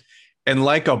 And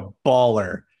like a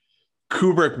baller,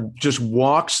 Kubrick just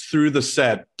walks through the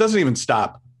set, doesn't even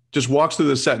stop, just walks through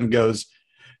the set and goes,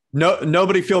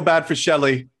 nobody feel bad for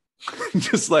Shelley.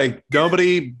 Just like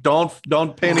nobody, don't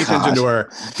pay any attention to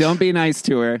her. Don't be nice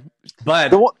to her.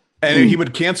 But and he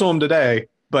would cancel him today.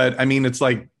 But I mean, it's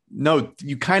like, no,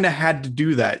 you kind of had to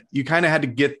do that. You kind of had to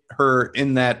get her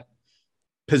in that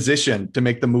position to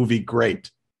make the movie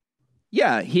great.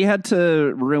 Yeah, he had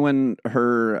to ruin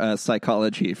her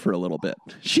psychology for a little bit.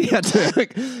 She had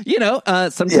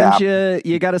to, sometimes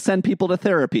you got to send people to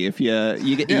therapy if you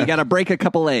got to break a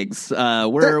couple eggs.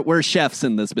 We're chefs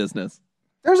in this business.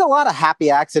 There's a lot of happy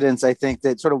accidents, I think,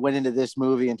 that sort of went into this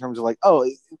movie in terms of like,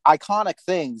 iconic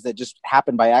things that just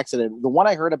happened by accident. The one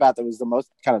I heard about that was the most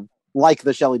kind of like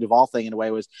the Shelley Duvall thing in a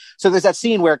way was, so there's that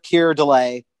scene where Keir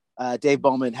Dullea, Dave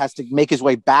Bowman, has to make his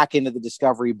way back into the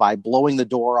Discovery by blowing the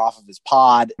door off of his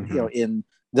pod, in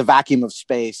the vacuum of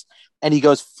space. And he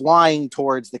goes flying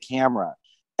towards the camera.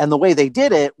 And the way they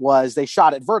did it was they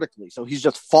shot it vertically. So he's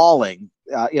just falling,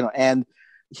 and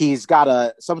he's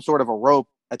got some sort of a rope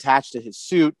attached to his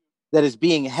suit that is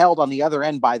being held on the other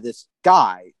end by this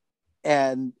guy.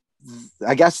 And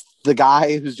I guess the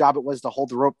guy whose job it was to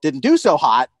hold the rope didn't do so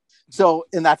hot. So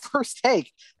in that first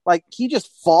take, like he just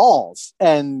falls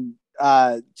and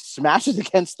smashes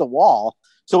against the wall.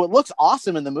 So it looks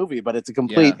awesome in the movie, but it's a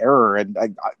complete error. And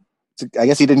I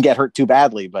guess he didn't get hurt too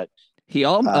badly, but he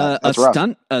a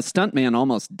stunt man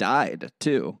almost died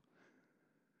too.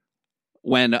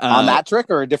 When on that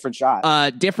trick or a different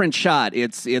shot? Different shot.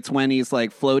 It's when he's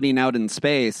like floating out in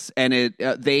space, and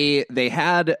they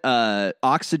had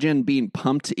oxygen being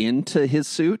pumped into his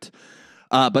suit,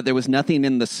 but there was nothing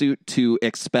in the suit to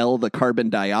expel the carbon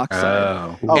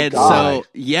dioxide.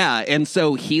 And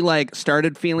so he like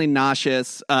started feeling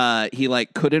nauseous. He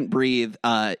like couldn't breathe.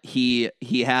 He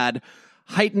had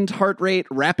heightened heart rate,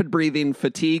 rapid breathing,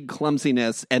 fatigue,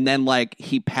 clumsiness, and then like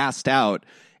he passed out.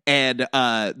 And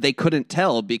they couldn't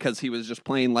tell because he was just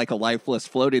playing like a lifeless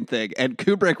floating thing. And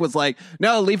Kubrick was like,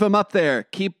 no, leave him up there.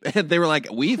 And they were like,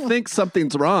 we think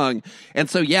something's wrong. And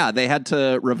so, they had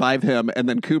to revive him. And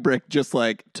then Kubrick just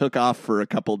like took off for a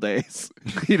couple days.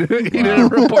 He didn't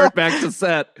report back to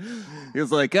set. He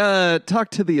was like,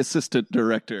 talk to the assistant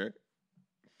director.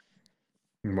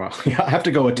 Well, I have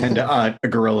to go attend a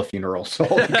gorilla funeral, so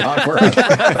I'll be gone for a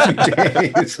few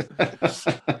days.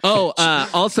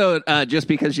 Also, just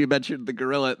because you mentioned the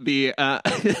gorilla, the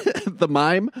the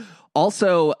mime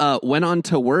also went on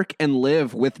to work and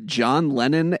live with John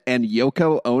Lennon and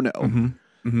Yoko Ono,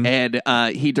 and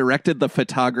he directed the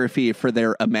photography for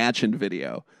their Imagine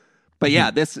video.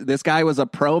 But this guy was a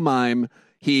pro mime.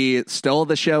 He stole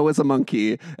the show as a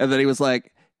monkey, and then he was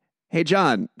like, "Hey,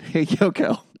 John, hey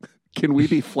Yoko. Can we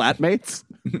be flatmates?"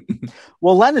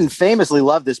 Well, Lennon famously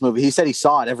loved this movie. He said he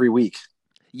saw it every week.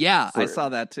 Yeah, I saw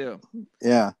that too.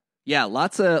 Yeah. Yeah,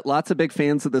 lots of big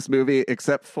fans of this movie,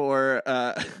 except for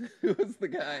who was the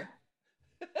guy?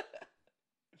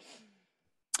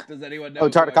 Does anyone know? Oh,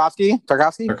 Tarkovsky?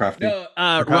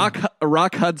 No,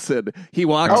 Rock Hudson. He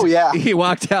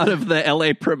walked out of the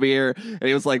LA premiere and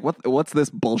he was like, "What's this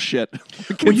bullshit?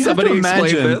 Can somebody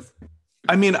explain this?"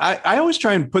 I mean, I always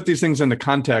try and put these things into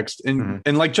context, and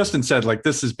like Justin said, like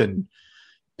this has been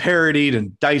parodied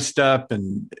and diced up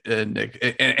and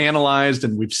analyzed,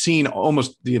 and we've seen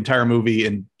almost the entire movie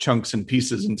in chunks and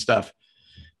pieces and stuff.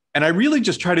 And I really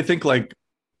just try to think like,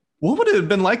 what would it have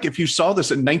been like if you saw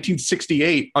this in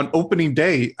 1968 on opening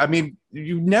day? I mean,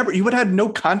 you would have had no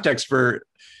context for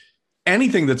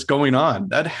anything that's going on.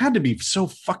 That had to be so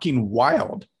fucking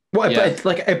wild. Well, it's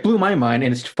like it blew my mind,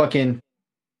 and it's fucking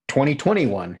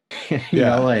 2021. you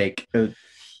know, like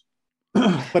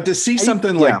but to see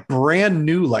something like brand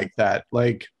new like that,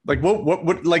 like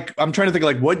what like I'm trying to think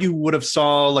like what you would have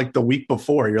saw like the week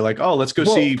before. You're like, oh, let's go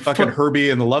see fucking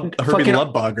Herbie and the Love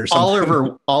Bug or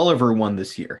something. Oliver won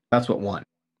this year. That's what won.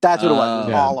 That's what it was. It was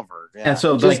Yeah. Oliver. Yeah. And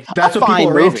so Which is that's a what people fine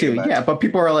wrote movie, to. but- Yeah, but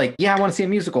people are like, yeah, I want to see a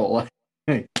musical.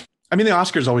 I mean, the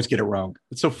Oscars always get it wrong.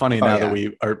 It's so funny Oh, now yeah. that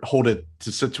we hold it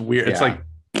to such weird. It's Yeah.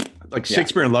 like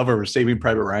Shakespeare in Love over Saving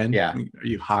Private Ryan. Yeah. Are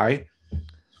you high?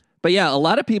 But yeah, a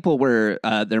lot of people were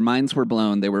their minds were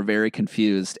blown. They were very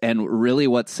confused, and really,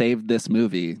 what saved this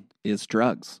movie is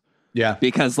drugs. Yeah.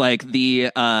 Because like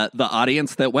the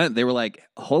audience that went, they were like,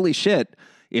 "Holy shit!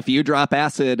 If you drop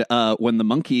acid when the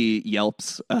monkey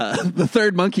yelps, the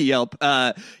third monkey yelp,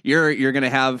 you're gonna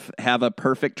have a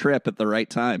perfect trip at the right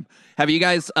time." Have you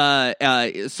guys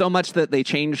so much that they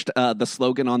changed the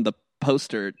slogan on the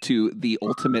poster to "the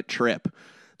ultimate trip"?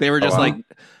 They were just wow. like,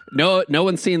 no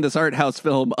one's seen this art house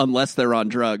film unless they're on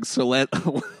drugs. So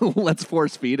let's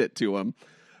force feed it to them.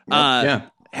 Yeah.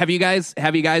 Have you guys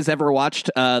ever watched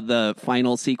the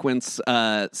final sequence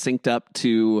synced up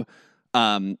to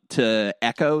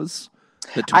Echoes?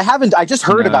 I haven't. I just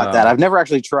heard about that. I've never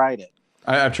actually tried it.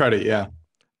 I've tried it. Yeah.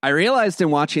 I realized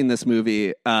in watching this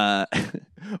movie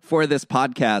for this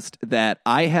podcast that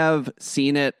I have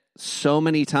seen it so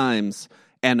many times,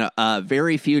 and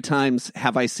very few times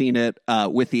have I seen it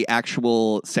with the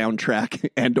actual soundtrack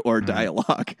and or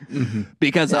dialogue.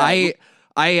 Because I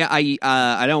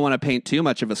don't want to paint too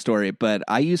much of a story, but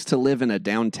I used to live in a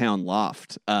downtown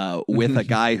loft with a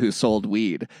guy who sold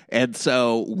weed. And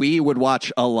so we would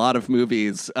watch a lot of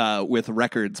movies with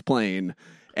records playing.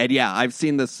 And yeah, I've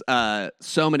seen this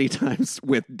so many times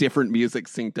with different music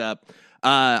synced up.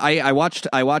 I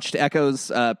watched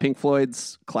Echoes, Pink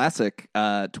Floyd's classic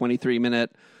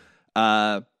 23-minute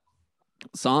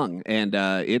song, and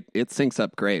it syncs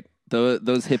up great.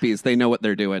 Those hippies, they know what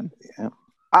they're doing.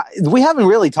 We haven't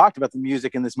really talked about the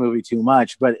music in this movie too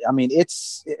much, but I mean,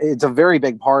 it's a very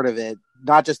big part of it.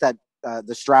 Not just that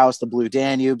the Strauss, the Blue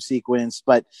Danube sequence,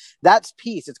 but that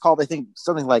piece. It's called, I think,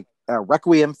 something like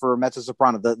Requiem for Mezzo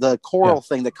Soprano. The choral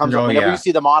thing that comes up whenever you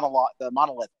see the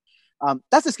monolith.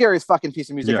 That's the scariest fucking piece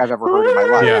of music I've ever heard in my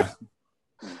life.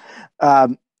 Yeah.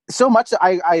 So much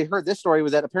I heard this story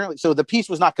was that apparently, so the piece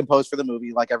was not composed for the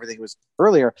movie like everything was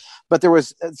earlier, but they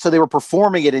were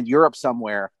performing it in Europe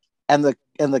somewhere. And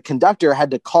the conductor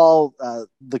had to call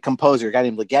the composer, a guy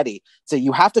named Ligeti, say,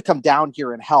 "You have to come down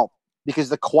here and help because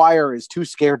the choir is too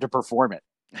scared to perform it."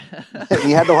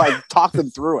 He had to talk them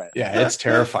through it. Yeah, it's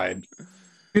terrifying.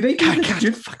 Do they do God,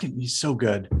 this? fucking, he's so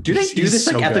good. Do they do He's this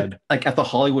so at good. the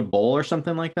Hollywood Bowl or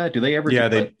something like that? Do they ever? Yeah,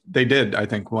 do, they did. I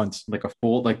think once. like a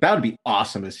full that would be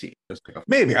awesome to see. Just like a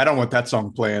Maybe I don't want that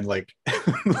song playing like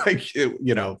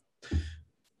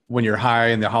when you're high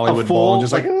in the Hollywood Bowl, and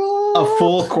just like a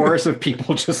full chorus of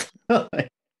people just.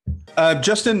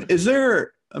 Justin,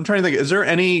 I'm trying to think, is there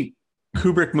any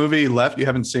Kubrick movie left you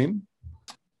haven't seen?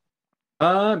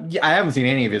 Yeah, I haven't seen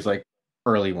any of his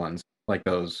early ones like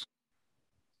those.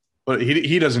 But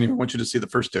he doesn't even want you to see the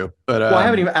first two. But Well,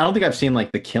 I don't think I've seen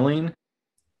The Killing.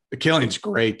 The Killing's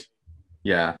great.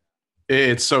 Yeah.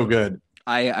 It's so good.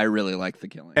 I really like The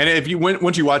Killing. And if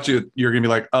once you watch it, you're gonna be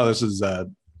like, oh, this is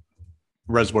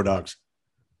Reservoir Dogs.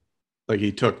 Like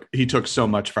he took so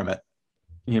much from it.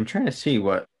 Yeah, I'm trying to see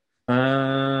what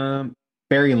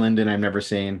Barry Lyndon I've never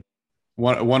seen.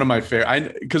 One of my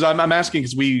favorite, because I'm asking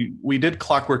because we did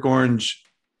Clockwork Orange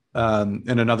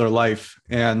in another life,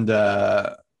 and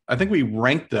I think we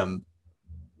ranked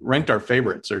our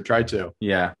favorites or tried to.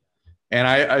 Yeah. And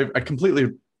I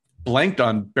completely blanked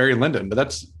on Barry Lyndon, but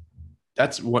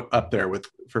that's what up there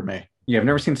for me. Yeah, I've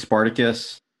never seen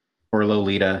Spartacus or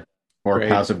Lolita or Great.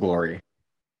 Paths of Glory.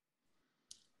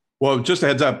 Well, just a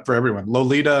heads up for everyone: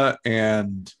 Lolita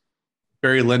and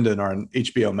Barry Lyndon are on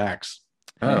HBO Max.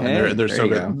 Oh, And they're there so you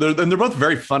good. They're both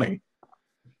very funny.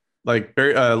 Like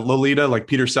Lolita, like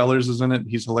Peter Sellers is in it.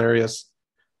 He's hilarious.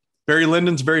 Barry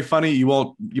Lyndon's very funny.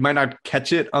 You might not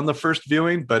catch it on the first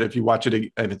viewing, but if you watch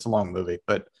it, and it's a long movie,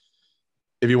 but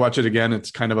if you watch it again, it's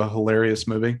kind of a hilarious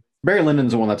movie. Barry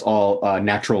Lyndon's the one that's all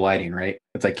natural lighting, right?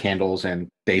 It's like candles and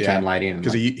daytime lighting.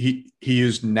 Because he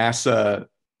used NASA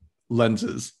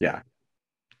lenses. Yeah.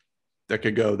 That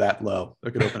could go that low.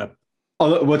 That could open up.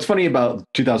 Although what's funny about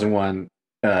 2001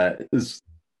 is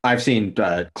I've seen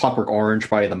Clockwork Orange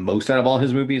probably the most out of all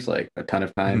his movies, like a ton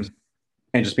of times,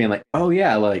 and just being like, oh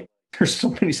yeah, like there's so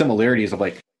many similarities of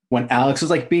when Alex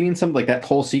is beating something, like that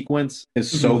whole sequence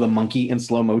is so the monkey in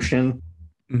slow motion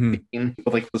beating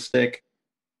with the stick,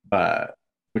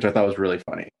 which I thought was really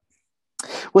funny.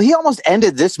 Well, he almost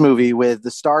ended this movie with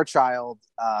the Star Child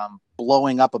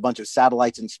blowing up a bunch of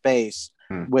satellites in space,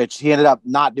 which he ended up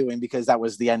not doing because that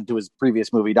was the end to his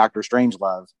previous movie, Doctor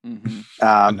Strangelove.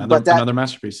 Another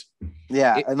masterpiece.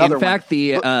 Yeah. In fact,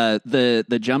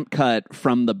 the jump cut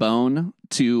from the bone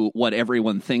to what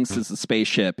everyone thinks is a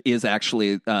spaceship is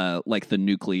actually like the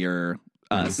nuclear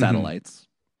satellites.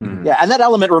 Yeah, and that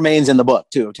element remains in the book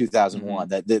too, 2001.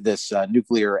 That this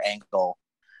nuclear angle,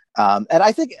 and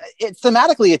I think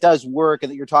thematically it does work,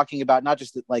 and that you're talking about not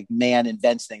just that like man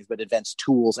invents things, but invents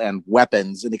tools and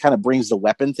weapons, and it kind of brings the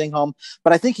weapon thing home.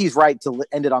 But I think he's right to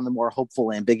end it on the more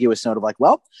hopeful, ambiguous note of like,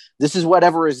 well, this is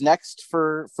whatever is next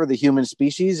for the human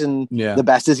species, and the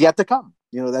best is yet to come.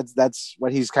 You know, that's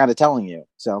what he's kind of telling you.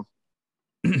 So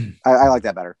I like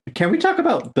that better. Can we talk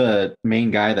about the main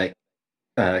guy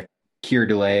that Keir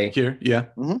Dullea? Keir, yeah.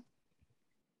 Mm-hmm.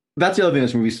 That's the other thing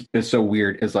this movie is so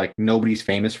weird is like nobody's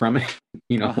famous from it.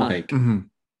 You know,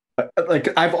 like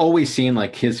I've always seen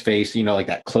like his face, you know, like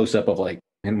that close up of like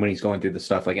him when he's going through the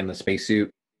stuff like in the spacesuit.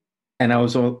 And I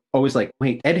was always like,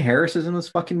 wait, Ed Harris is in this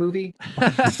fucking movie?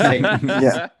 Like,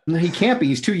 no, he can't be.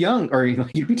 He's too young, or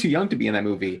he'd be too young to be in that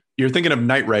movie. You're thinking of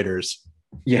Knight Riders.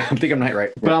 Yeah, I'm thinking of Knight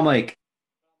Rider. But I'm like,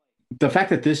 the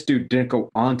fact that this dude didn't go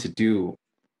on to do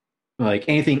like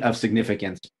anything of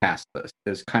significance past this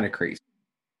is kind of crazy.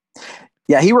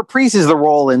 Yeah, he reprises the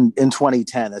role in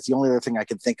 2010. That's the only other thing I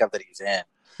can think of that he's in.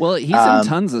 Well, he's in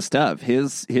tons of stuff.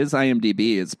 His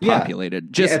IMDb is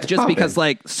populated just because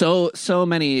like so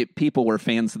many people were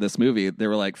fans of this movie. They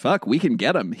were like, "Fuck, we can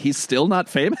get him. He's still not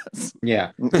famous."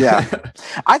 Yeah.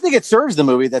 I think it serves the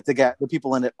movie that the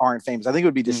people in it aren't famous. I think it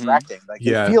would be distracting. Like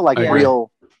they feel like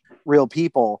real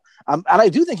people. And I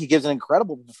do think he gives an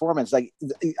incredible performance. Like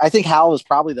I think Hal is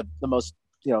probably the most,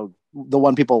 you know, the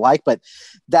one people like, but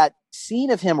that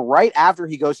scene of him right after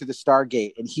he goes through the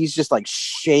Stargate and he's just like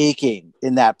shaking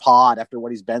in that pod after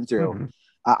what he's been through.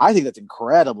 I think that's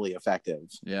incredibly effective.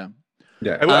 Yeah.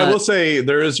 I will say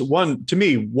there is one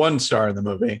star in the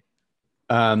movie.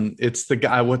 It's the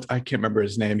guy, I can't remember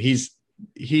his name. He's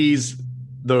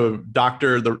the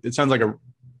doctor. It sounds like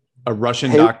a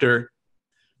Russian doctor.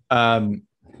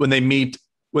 When they meet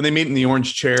in the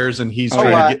orange chairs and he's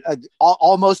trying to get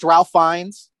almost Ralph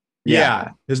Fiennes.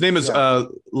 Yeah. His name is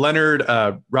Leonard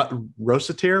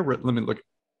Rossiter. Let me look.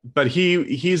 But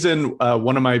he's in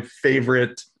one of my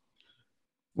favorite.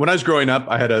 When I was growing up,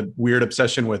 I had a weird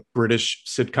obsession with British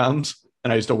sitcoms,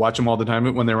 and I used to watch them all the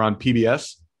time when they were on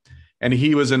PBS. And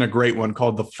he was in a great one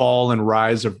called The Fall and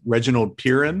Rise of Reginald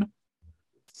Piran,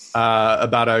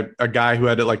 about a guy who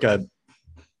had like a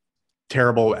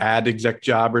terrible ad exec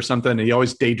job or something. And he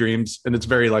always daydreams, and it's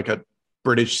very like a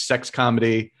British sex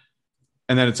comedy.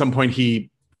 And then at some point he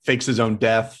fakes his own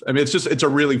death. I mean, it's a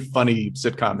really funny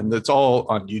sitcom, and it's all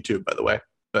on YouTube, by the way.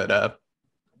 But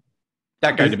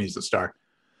that guy to me is the star.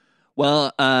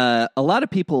 Well, a lot of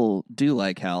people do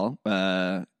like Hal.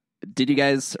 Did you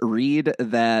guys read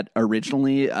that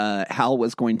originally Hal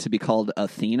was going to be called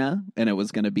Athena, and it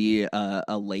was going to be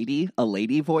a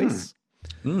lady voice?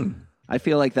 I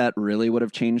feel like that really would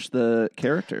have changed the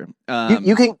character.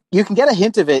 You can get a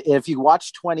hint of it if you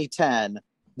watch 2010.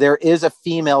 There is a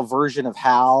female version of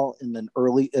Hal in the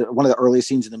one of the early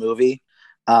scenes in the movie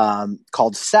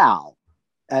called Sal.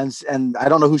 And I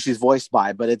don't know who she's voiced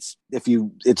by, but it's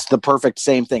the perfect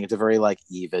same thing. It's a very like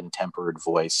even tempered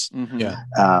voice. Yeah.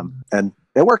 And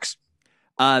it works.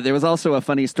 There was also a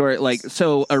funny story.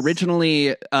 So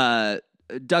originally,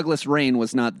 Douglas Rain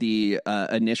was not the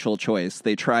initial choice.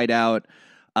 They tried out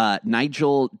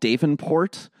Nigel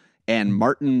Davenport and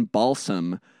Martin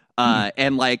Balsam.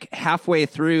 And like halfway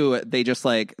through, they just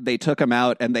they took him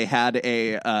out, and they had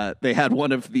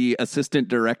one of the assistant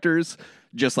directors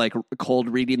just like cold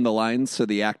reading the lines so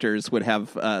the actors would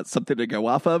have something to go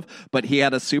off of. But he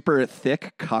had a super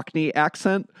thick Cockney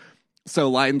accent. So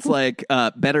lines like,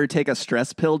 better take a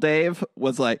stress pill, Dave,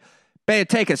 was like, better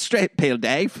take a straight pill,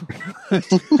 Dave.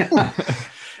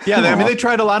 Yeah, I mean, they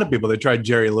tried a lot of people. They tried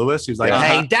Jerry Lewis. He was like,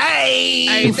 hey,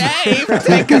 Dave,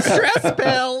 take a stress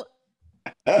pill.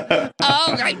 Oh,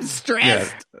 I'm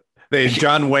stressed. Yeah.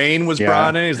 John Wayne was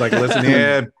brought in. He's like, listen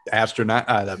here, astronaut.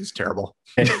 That was terrible.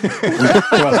 What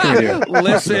else can we do?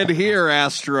 Listen here,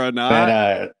 astronaut.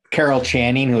 But Carol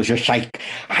Channing, who was just like,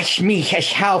 me,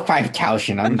 how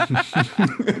 5,000.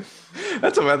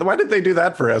 Why did they do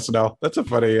that for SNL? That's a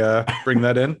funny, bring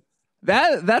that in.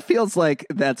 That feels like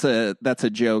that's a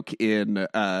joke in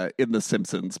the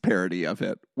Simpsons parody of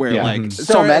it, where like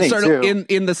so many sort too. of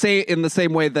in the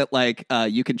same way that like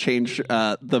you can change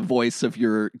the voice of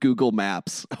your Google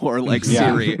Maps or like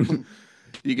Siri,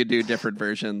 you could do different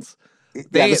versions.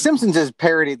 The Simpsons has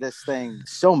parodied this thing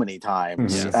so many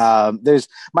times. Yes. There's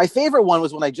my favorite one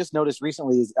was one I just noticed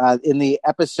recently is in the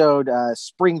episode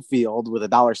Springfield with a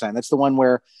 $. That's the one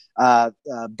where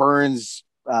Burns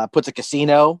puts a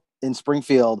casino in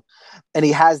Springfield, and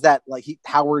he has that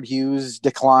Howard Hughes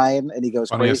decline, and he goes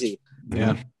crazy.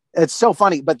 Yeah. It's so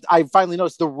funny, but I finally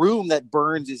noticed the room that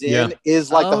Burns is in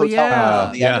is like the hotel room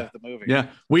at the end of the movie. Yeah,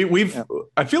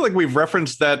 I feel like we've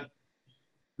referenced that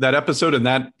episode and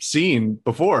that scene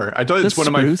before. I told you it's one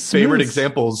of my favorite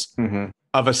examples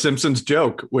of a Simpsons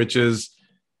joke, which is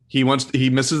he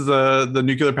misses the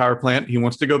nuclear power plant. He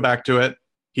wants to go back to it.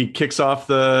 He kicks off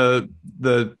the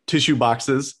tissue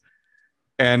boxes,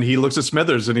 and he looks at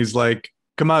Smithers and he's like,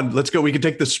 "Come on, let's go. We can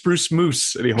take the spruce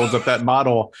moose." And he holds up that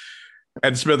model.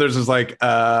 And Smithers is like,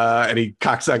 and he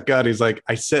cocks that gun. He's like,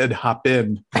 "I said hop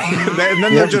in." And then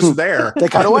they're just there. They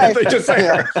cut away. They're just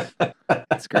there.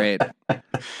 That's great.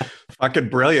 Fucking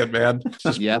brilliant, man.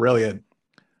 Just brilliant.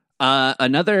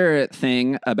 Another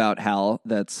thing about Hal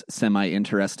that's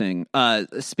semi-interesting,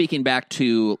 speaking back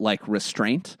to like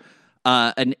restraint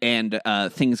and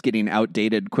things getting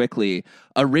outdated quickly,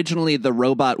 originally the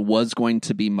robot was going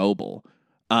to be mobile.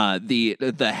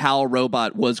 The HAL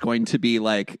robot was going to be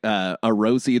like a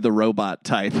Rosie the Robot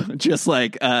type, just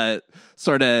like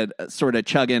sort of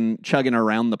chugging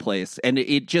around the place, and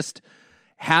it just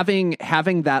having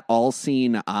that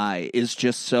all-seeing eye is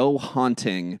just so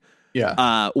haunting.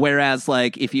 Yeah. Whereas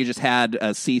like if you just had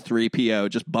a C-3PO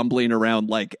just bumbling around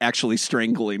like actually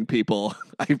strangling people,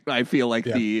 I feel like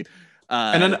the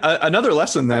and then another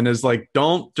lesson then is like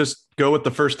don't just go with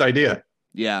the first idea.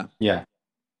 Yeah.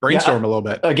 Brainstorm a little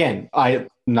bit. Again, I'm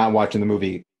not watching the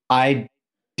movie. I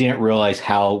didn't realize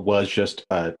Hal was just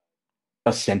a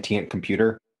sentient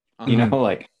computer. You know,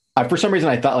 like for some reason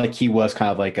I thought like he was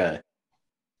kind of like a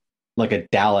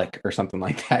Dalek or something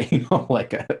like that. You know,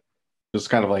 like just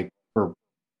kind of like, or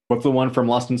what's the one from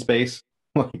Lost in Space?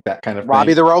 Like that kind of Robbie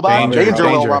thing. the Robot, Danger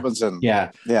Will Robinson. Yeah.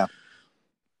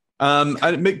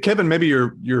 Kevin, maybe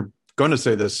you're going to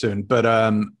say this soon, but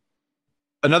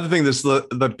another thing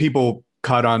the people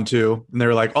caught on to, and they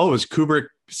were like, "Oh, is Kubrick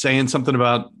saying something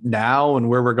about now and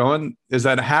where we're going?" Is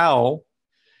that Hal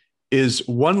is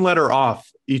one letter off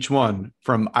each one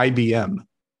from IBM.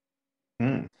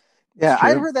 Yeah,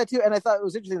 I heard that too, and I thought it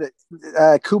was interesting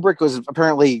that Kubrick was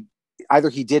apparently either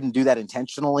he didn't do that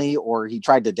intentionally or he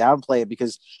tried to downplay it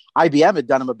because IBM had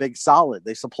done him a big solid.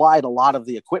 They supplied a lot of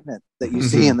the equipment that you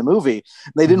see in the movie.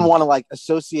 They didn't want to like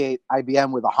associate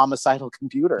IBM with a homicidal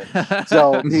computer,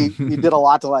 so he did a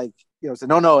lot to like say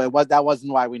no, that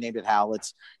wasn't why we named it HAL.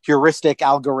 It's heuristic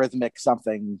algorithmic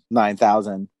something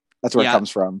 9000. That's where it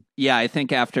comes from. Yeah, I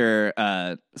think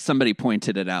after somebody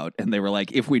pointed it out and they were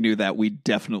like, if we knew that, we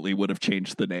definitely would have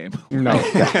changed the name. No.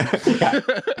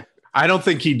 I don't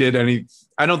think he did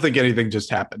I don't think anything just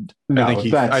happened. No, I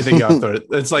think he authored it.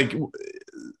 It's like,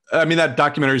 I mean, that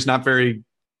documentary is not very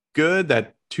good,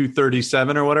 that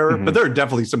 237 or whatever, but there are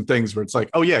definitely some things where it's like,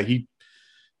 oh yeah, he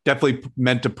definitely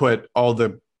meant to put all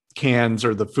the cans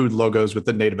or the food logos with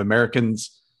the Native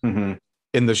Americans in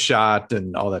the shot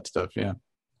and all that stuff. Yeah.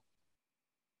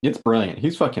 It's brilliant.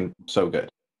 He's fucking so good.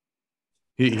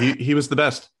 He was the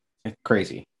best. It's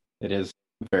crazy. It is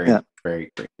very,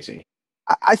 very crazy.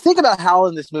 I think about Hal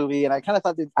in this movie, and I kind of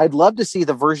thought that I'd love to see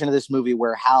the version of this movie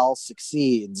where Hal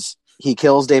succeeds. He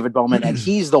kills David Bowman, and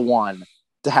he's the one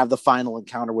to have the final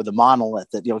encounter with the monolith.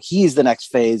 That he's the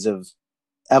next phase of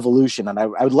evolution, and I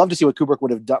would love to see what Kubrick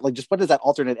would have done. Like, just what does that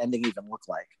alternate ending even look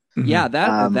like? Yeah,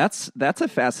 that's a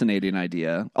fascinating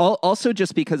idea. Also,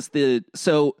 just because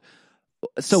so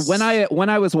when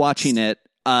I was watching it,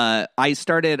 I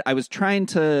was trying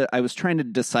to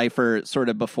decipher sort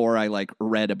of before I like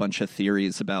read a bunch of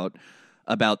theories about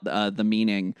the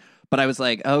meaning, but I was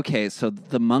like, okay, so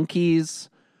the monkeys,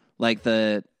 like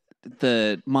the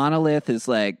monolith is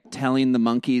like telling the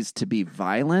monkeys to be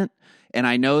violent, and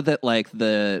I know that like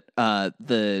the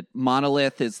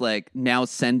monolith is like now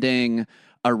sending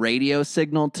a radio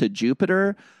signal to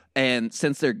Jupiter. And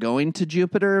since they're going to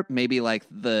Jupiter, maybe like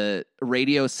the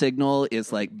radio signal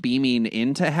is like beaming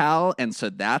into Hal, and so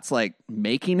that's like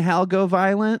making Hal go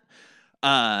violent.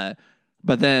 But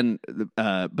then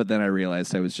I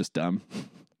realized I was just dumb.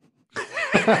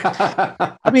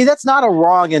 I mean, that's not a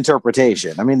wrong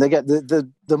interpretation. I mean, they get the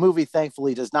movie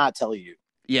thankfully does not tell you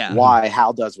why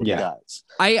Hal does what he does.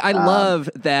 I love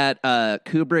that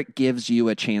Kubrick gives you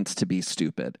a chance to be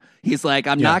stupid. He's like,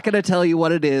 I'm not going to tell you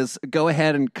what it is. Go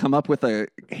ahead and come up with a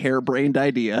harebrained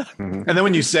idea. And then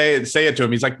when you say it to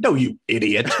him, he's like, no, you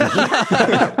idiot.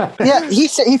 Yeah,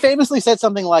 he famously said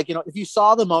something like, if you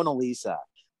saw the Mona Lisa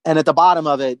and at the bottom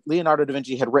of it, Leonardo da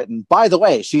Vinci had written, by the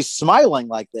way, she's smiling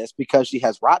like this because she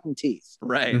has rotten teeth.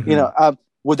 Right.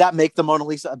 Would that make the Mona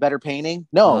Lisa a better painting?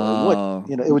 No, it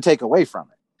wouldn't. It would take away from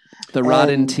it. The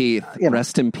rotten teeth.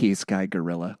 Rest in peace, Guy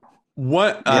Gorilla.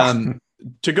 What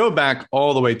to go back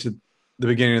all the way to the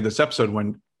beginning of this episode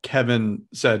when Kevin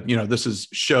said, this is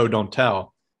show, don't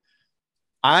tell.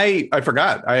 I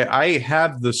forgot. I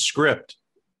have the script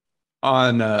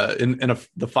on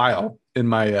the file in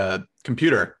my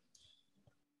computer.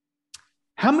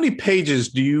 How many pages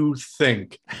do you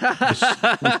think?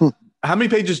 How many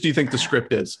pages do you think the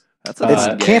script is? That's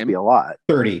a It can't be a lot.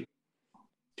 30.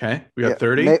 Okay, we got Yeah,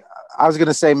 30. I was going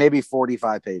to say maybe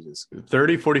 45 pages.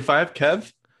 30, 45.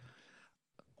 Kev?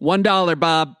 $1,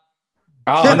 Bob.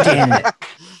 Oh, damn it.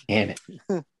 Damn it.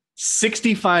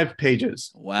 65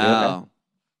 pages. Wow.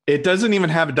 It doesn't even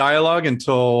have dialogue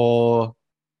until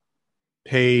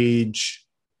page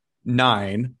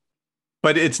 9,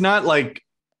 but it's not like,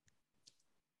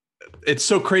 it's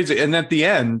so crazy. And at the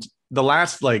end, the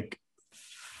last 3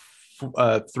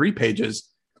 pages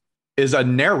is a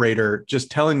narrator just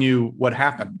telling you what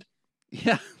happened.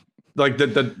 Yeah. Like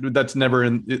that's never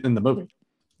in the movie.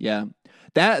 Yeah.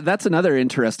 That's another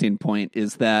interesting point,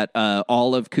 is that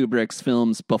all of Kubrick's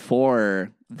films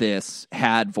before this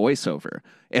had voiceover.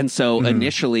 And so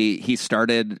initially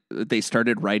they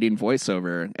started writing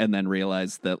voiceover and then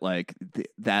realized that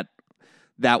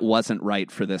that wasn't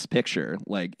right for this picture.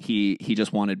 Like he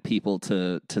just wanted people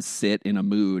to sit in a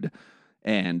mood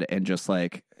and just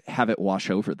like have it wash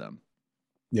over them.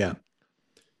 Yeah.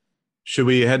 Should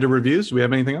we head to reviews? Do we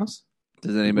have anything else?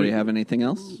 Does anybody have anything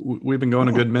else? We've been going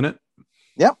a good minute.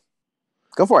 Yep.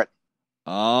 Go for it.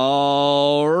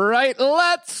 All right,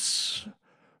 let's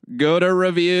go to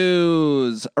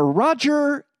reviews.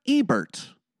 Roger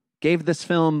Ebert gave this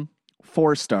film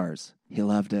 4 stars. He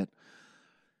loved it.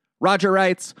 Roger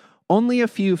writes, "Only a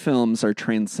few films are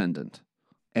transcendent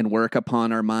and work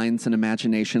upon our minds and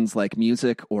imaginations like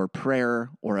music or prayer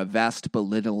or a vast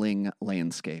belittling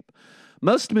landscape.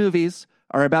 Most movies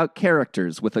are about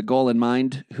characters with a goal in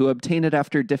mind who obtain it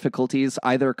after difficulties,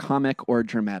 either comic or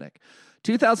dramatic.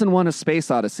 2001: A Space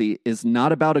Odyssey is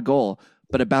not about a goal,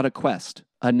 but about a quest,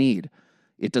 a need.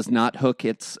 It does not hook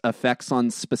its effects on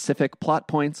specific plot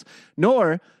points,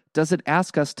 nor does it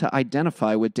ask us to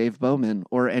identify with Dave Bowman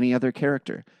or any other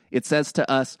character. It says to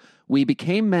us, we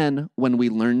became men when we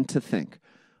learned to think.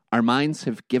 Our minds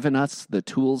have given us the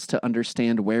tools to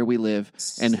understand where we live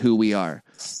and who we are.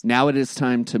 Now it is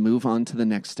time to move on to the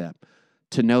next step,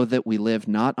 to know that we live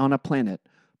not on a planet,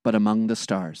 but among the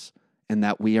stars, and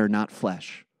that we are not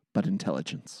flesh, but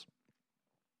intelligence."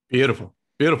 Beautiful.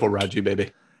 Beautiful, Raji,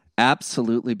 baby.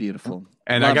 Absolutely beautiful.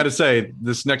 And Love I got to it. say,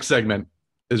 this next segment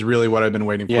is really what I've been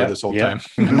waiting for this whole time.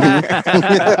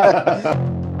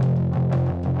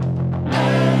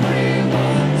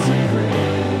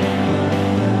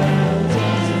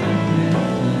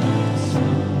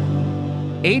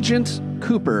 Agent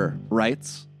Cooper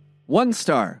writes, 1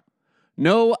 star.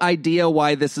 No idea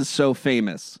why this is so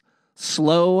famous.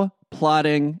 Slow,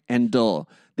 plodding, and dull.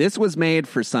 This was made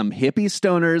for some hippie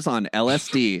stoners on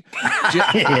LSD.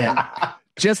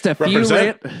 Just a few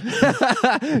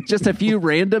just a few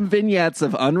random vignettes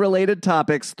of unrelated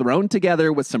topics thrown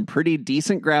together with some pretty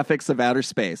decent graphics of outer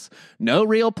space. No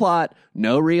real plot,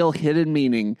 no real hidden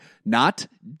meaning, not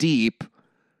deep.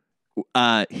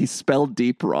 He spelled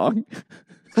deep wrong.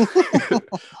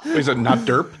 Is it not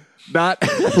derp? Not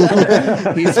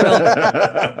he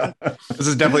spelled. This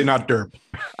is definitely not derp.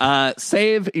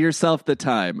 Save yourself the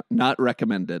time. Not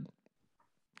recommended.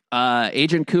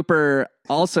 Agent Cooper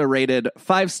also rated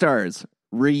 5 stars.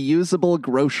 Reusable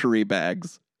grocery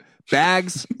bags.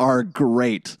 Bags are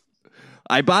great.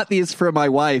 I bought these for my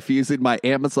wife using my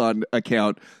Amazon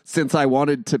account since I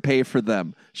wanted to pay for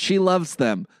them. She loves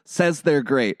them. Says they're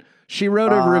great. She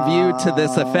wrote a review to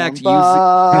this effect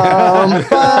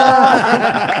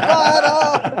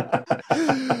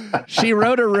She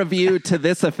wrote a review to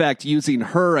this effect using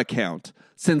her account,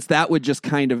 since that would just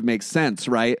kind of make sense,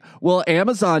 right? Well,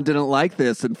 Amazon didn't like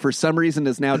this and for some reason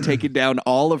is now taking down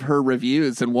all of her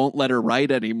reviews and won't let her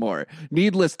write anymore.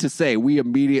 Needless to say, we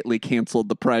immediately canceled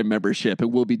the Prime membership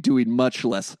and we'll be doing much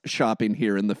less shopping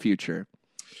here in the future.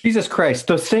 Jesus Christ.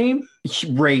 The same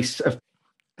race of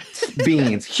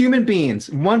beings, human beings.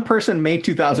 One person made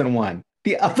 2001.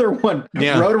 The other one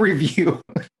wrote a review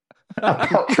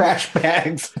about trash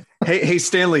bags. Hey,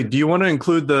 Stanley, do you want to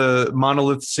include the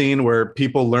monolith scene where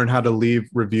people learn how to leave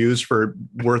reviews for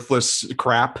worthless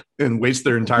crap and waste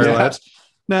their entire lives?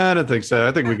 No, I don't think so.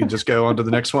 I think we can just go on to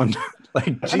the next one.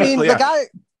 I mean, the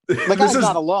guy's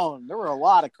not alone. There were a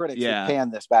lot of critics who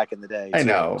panned this back in the day. I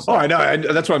know. So. Oh, I know.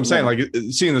 That's what I'm saying. Like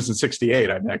seeing this in '68,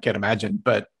 I can't imagine.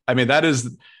 But I mean, that is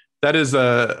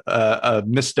a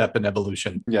misstep in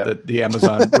evolution. Yeah. The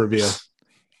Amazon review.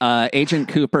 Agent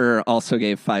Cooper also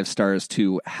gave 5 stars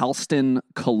to Halston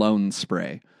Cologne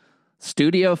Spray.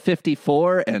 Studio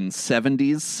 54 and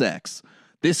 70s sex.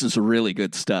 This is really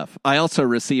good stuff. I also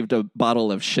received a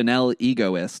bottle of Chanel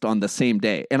Egoist on the same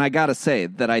day. And I got to say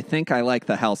that I think I like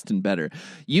the Halston better.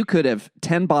 You could have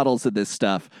 10 bottles of this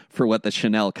stuff for what the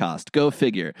Chanel cost. Go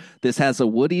figure. This has a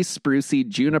woody, sprucey,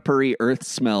 junipery earth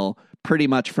smell pretty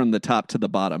much from the top to the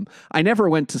bottom. I never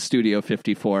went to Studio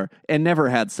 54 and never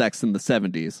had sex in the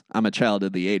 70s. I'm a child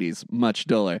of the 80s, much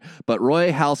duller. But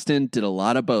Roy Halston did a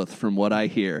lot of both from what I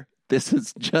hear. This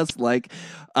is just like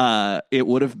it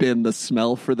would have been the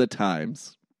smell for the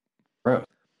times. Bro.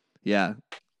 Yeah.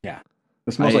 Yeah.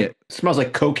 It smells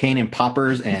like cocaine and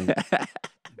poppers and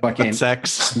fucking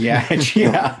sex. Yeah.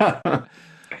 Yeah.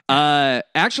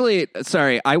 Actually,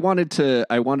 sorry, I wanted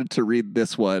to read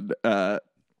this one.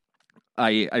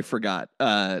 I forgot.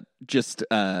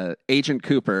 Agent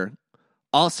Cooper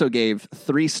also gave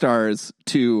 3 stars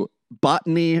to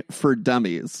Botany for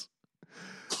Dummies.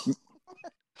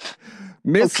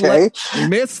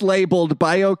 Mislabeled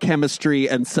biochemistry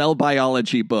and cell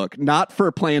biology book, not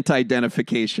for plant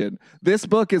identification. This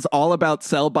book is all about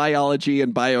cell biology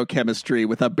and biochemistry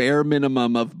with a bare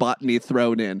minimum of botany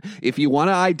thrown in. If you want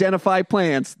to identify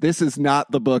plants, this is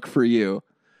not the book for you.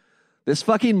 This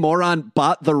fucking moron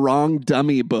bought the wrong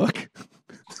dummy book.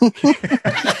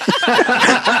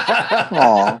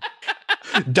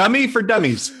 Dummy for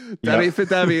dummies. Dummy for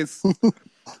dummies.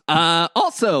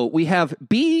 Also, we have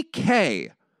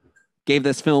BK. Gave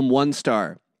this film 1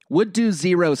 star. Would do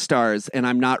 0 stars, and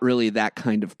I'm not really that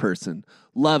kind of person.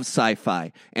 Love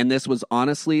sci-fi, and this was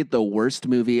honestly the worst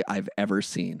movie I've ever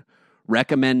seen.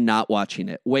 Recommend not watching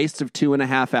it. Waste of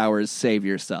 2.5 hours. Save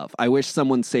yourself. I wish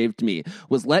someone saved me.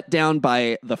 Was let down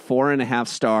by the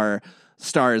 4.5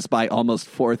 stars by almost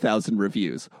 4,000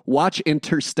 reviews. Watch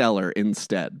Interstellar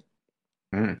instead.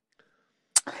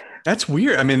 That's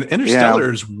weird. I mean,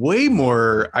 Interstellar is way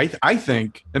more, I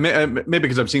think, maybe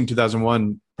because I've seen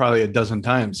 2001 probably a dozen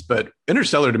times, but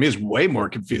Interstellar to me is way more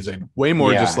confusing, way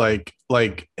more just like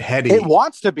heady. It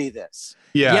wants to be this.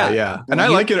 Yeah. And I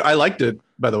like it. I liked it,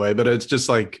 by the way, but it's just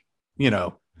like,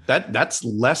 that's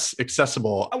less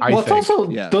accessible. Well, it's also,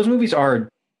 those movies are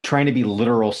trying to be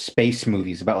literal space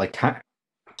movies about like time.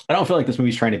 I don't feel like this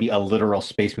movie's trying to be a literal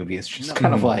space movie. It's just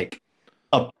kind of like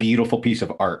a beautiful piece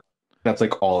of art. That's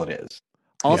like all it is.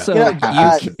 Also,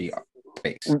 should be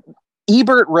space.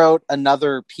 Ebert wrote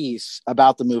another piece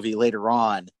about the movie later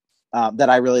on that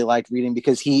I really liked reading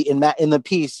because he in the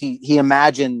piece he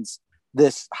imagines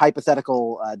this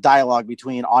hypothetical dialogue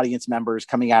between audience members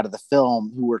coming out of the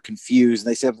film who were confused.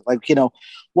 And they said, like,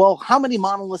 well, how many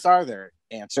monoliths are there?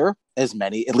 Answer: as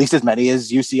many, at least as many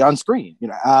as you see on screen.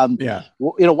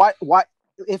 Why?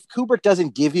 If Kubrick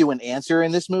doesn't give you an answer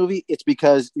in this movie, it's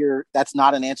because that's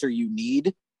not an answer you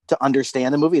need to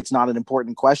understand the movie. It's not an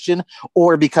important question,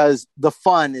 or because the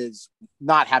fun is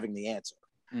not having the answer.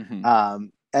 Mm-hmm.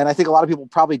 And I think a lot of people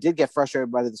probably did get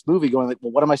frustrated by this movie going like,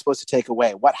 well, what am I supposed to take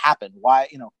away? What happened? Why,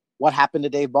 what happened to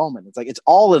Dave Bowman? It's like, it's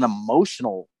all an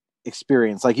emotional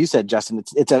experience. Like you said, Justin,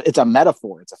 it's a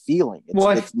metaphor. It's a feeling.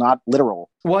 It's not literal.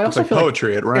 Well, I also it's like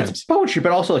poetry. It rhymes. It's poetry,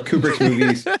 but also like Kubrick's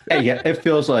movies. It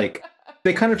feels like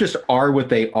they kind of just are what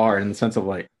they are in the sense of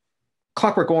like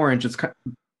Clockwork Orange. It's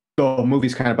the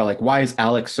movie's kind of about like, why is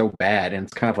Alex so bad? And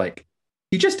it's kind of like,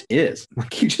 he just is.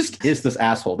 Like, he just is this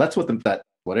asshole. That's what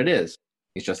it is.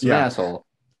 He's just an asshole.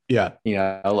 Yeah.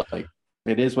 Like,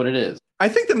 it is what it is. I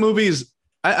think the movies,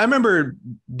 I remember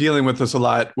dealing with this a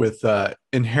lot with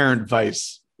Inherent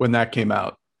Vice when that came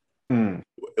out,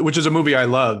 which is a movie I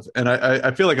love. And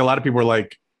I feel like a lot of people were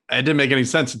like, it didn't make any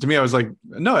sense. And to me, I was like,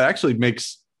 no, it actually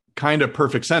makes kind of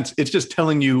perfect sense. It's just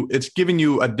it's giving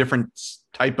you a different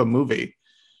type of movie.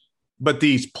 But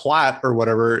the plot or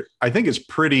whatever, I think is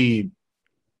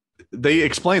they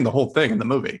explain the whole thing in the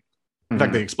movie. In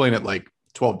fact, they explain it like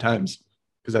 12 times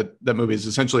because that movie is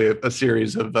essentially a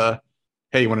series of,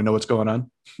 hey, you want to know what's going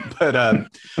on? But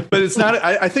it's not,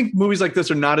 I think movies like this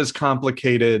are not as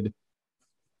complicated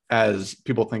as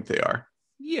people think they are.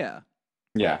 Yeah.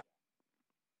 Yeah.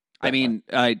 I mean,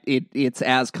 it's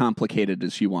as complicated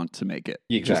as you want to make it.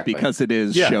 Exactly. Just because it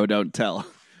is show, don't tell.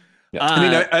 Yeah. I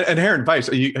mean, Inherent Vice,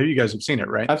 you guys have seen it,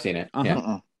 right? I've seen it. Uh-huh.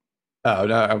 Yeah. Oh,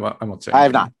 no, I won't say. I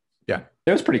have not. Yeah.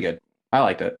 It was pretty good. I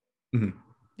liked it. Mm-hmm.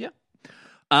 Yeah.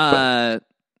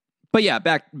 But yeah,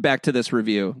 back to this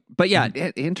review. But yeah,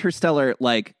 Interstellar,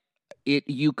 like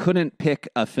you couldn't pick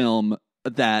a film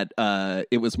that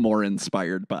it was more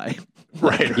inspired by.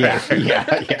 Right.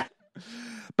 Yeah.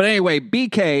 But anyway,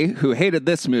 BK, who hated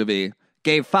this movie,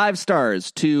 gave 5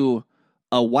 stars to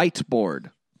A Whiteboard.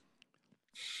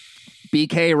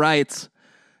 BK writes,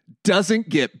 doesn't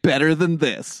get better than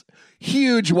this.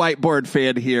 Huge whiteboard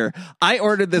fan here. I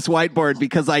ordered this whiteboard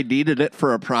because I needed it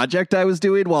for a project I was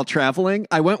doing while traveling.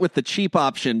 I went with the cheap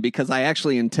option because I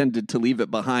actually intended to leave it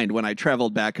behind when I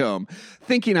traveled back home,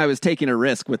 thinking I was taking a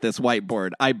risk with this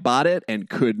whiteboard. I bought it and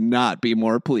could not be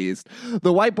more pleased.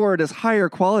 The whiteboard is higher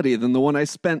quality than the one I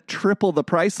spent triple the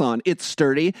price on. It's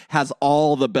sturdy, has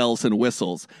all the bells and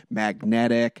whistles,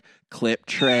 magnetic, clip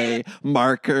tray,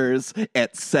 markers,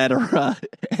 etc.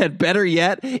 And better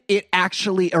yet, it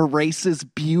actually erases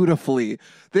beautifully.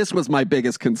 This was my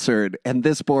biggest concern, and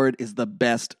this board is the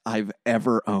best I've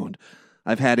ever owned.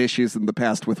 I've had issues in the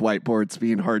past with whiteboards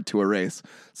being hard to erase,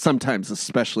 sometimes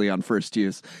especially on first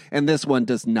use, and this one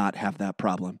does not have that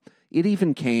problem. It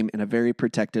even came in a very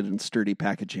protected and sturdy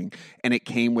packaging, and it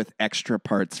came with extra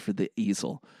parts for the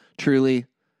easel. Truly,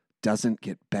 doesn't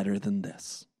get better than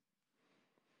this.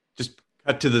 Just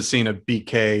cut to the scene of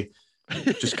BK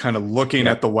just kind of looking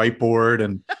at the whiteboard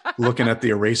and looking at the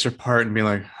eraser part and being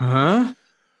like, huh?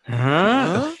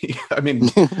 I mean,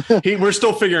 we're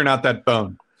still figuring out that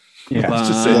bone. Yeah. Let's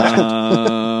just say that.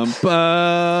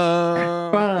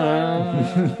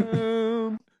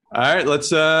 All right, let's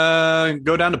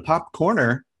go down to Pop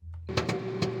Corner.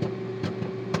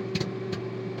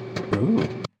 Ooh.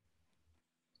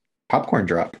 Popcorn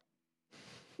drop.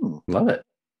 Love it.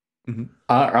 Mm-hmm.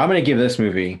 I'm going to give this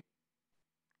movie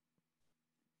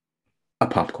a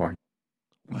popcorn.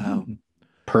 Wow.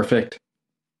 Perfect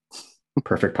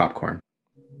popcorn.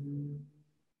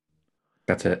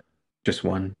 That's it. Just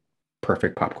one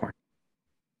perfect popcorn.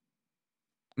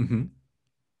 Mm-hmm.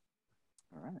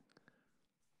 All right.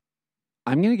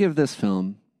 I'm going to give this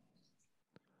film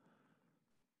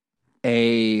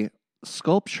a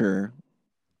sculpture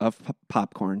of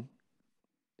popcorn.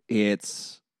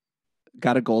 It's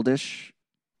got a goldish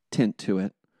tint to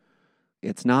it.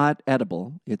 It's not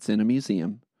edible. It's in a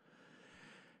museum.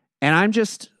 And I'm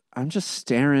just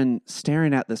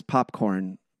staring at this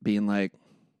popcorn being like,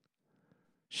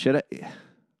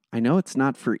 I know it's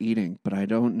not for eating, but I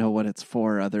don't know what it's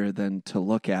for other than to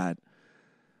look at.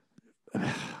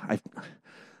 I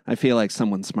feel like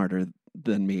someone smarter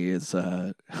than me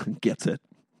gets it.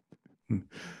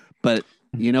 But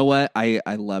you know what? I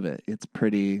love it. It's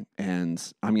pretty, and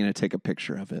I'm going to take a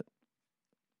picture of it.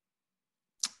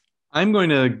 I'm going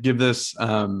to give this,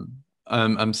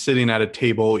 I'm sitting at a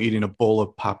table eating a bowl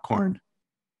of popcorn,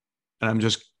 and I'm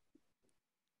just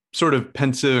sort of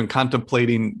pensive and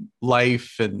contemplating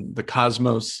life and the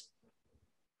cosmos.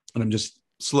 And I'm just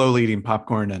slowly eating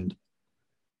popcorn, and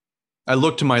I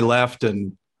look to my left,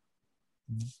 and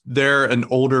there an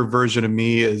older version of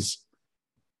me is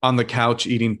on the couch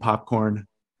eating popcorn,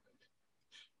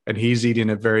 and he's eating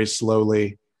it very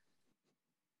slowly.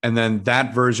 And then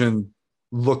that version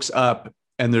looks up,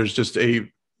 and there's just a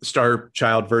Star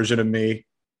Child version of me,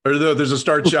 or there's a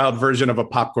Star Child version of a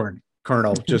popcorn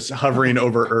kernel just hovering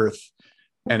over Earth.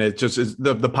 And it just is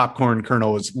the popcorn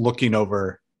kernel is looking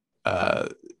over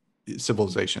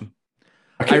civilization.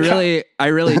 I really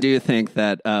do think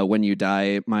that when you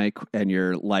die, Mike, and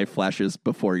your life flashes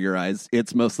before your eyes,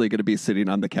 it's mostly going to be sitting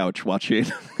on the couch watching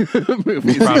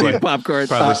movies, eating popcorn.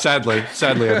 Probably. Sadly,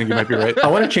 I think you might be right. I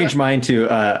want to change mine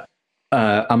to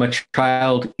I'm a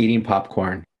child eating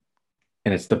popcorn,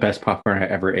 and it's the best popcorn I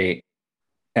ever ate.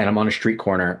 And I'm on a street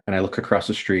corner, and I look across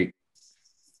the street,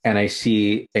 and I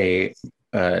see a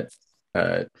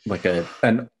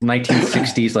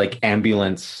 1960s like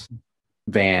ambulance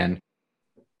van,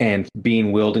 and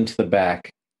being wheeled into the back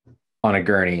on a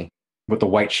gurney with a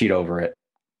white sheet over it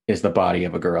is the body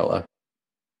of a gorilla.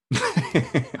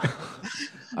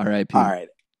 All right. All right.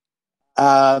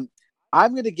 I'm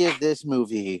going to give this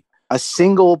movie a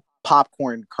single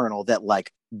popcorn kernel that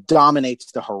like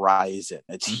dominates the horizon.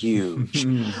 It's huge.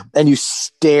 And you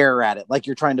stare at it like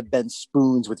you're trying to bend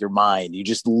spoons with your mind. You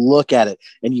just look at it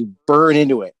and you burn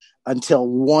into it until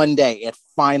one day it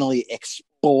finally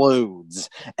explodes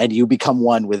and you become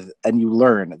one with, and you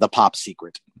learn the pop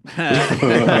secret.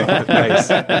 Nice.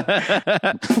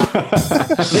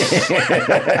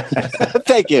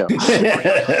 Thank you.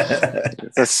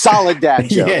 It's a solid dad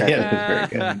joke. Yeah, very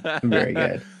good. Very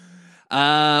good.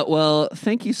 Well,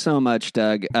 thank you so much,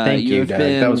 Doug. Thank you, Doug.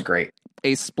 That was great.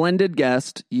 A splendid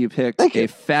guest. You picked Thank you. a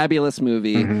fabulous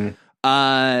movie. Mm-hmm.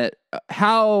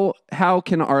 How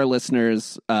can our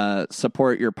listeners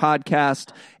support your podcast,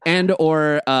 and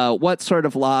or what sort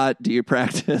of law do you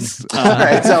practice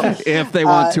Right, so, if they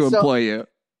want to employ you?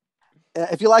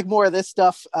 If you like more of this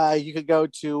stuff, you could go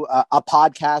to a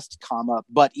podcast,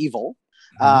 but evil.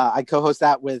 I co-host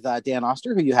that with Dan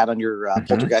Oster, who you had on your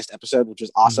Poltergeist episode, which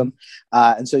was awesome.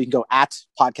 And so you can go at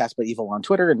Podcast by Evil on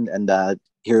Twitter and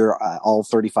hear all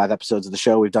 35 episodes of the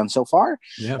show we've done so far.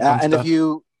 Yeah, and if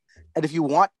you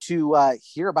want to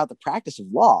hear about the practice of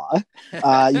law,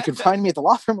 you can find me at the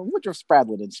law firm of Woodruff,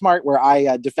 Spradlin and Smart, where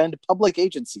I defend public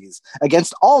agencies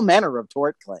against all manner of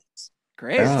tort claims.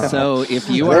 Great. Oh. So if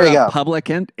you There are you a go. public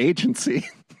the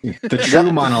The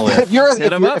true monolith. If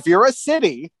you're a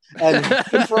city and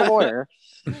looking for a lawyer,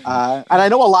 and I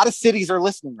know a lot of cities are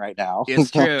listening right now.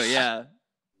 It's true, yeah.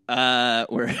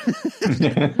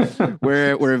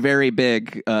 We're very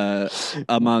big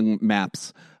among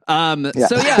maps.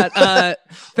 So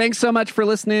thanks so much for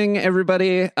listening,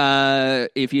 everybody.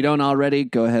 If you don't already,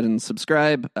 go ahead and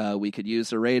subscribe. We could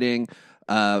use a rating.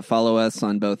 Follow us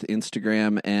on both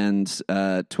Instagram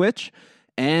and Twitch.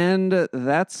 And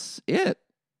that's it.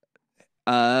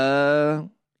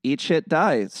 Eat shit,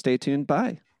 die. Stay tuned.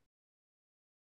 Bye.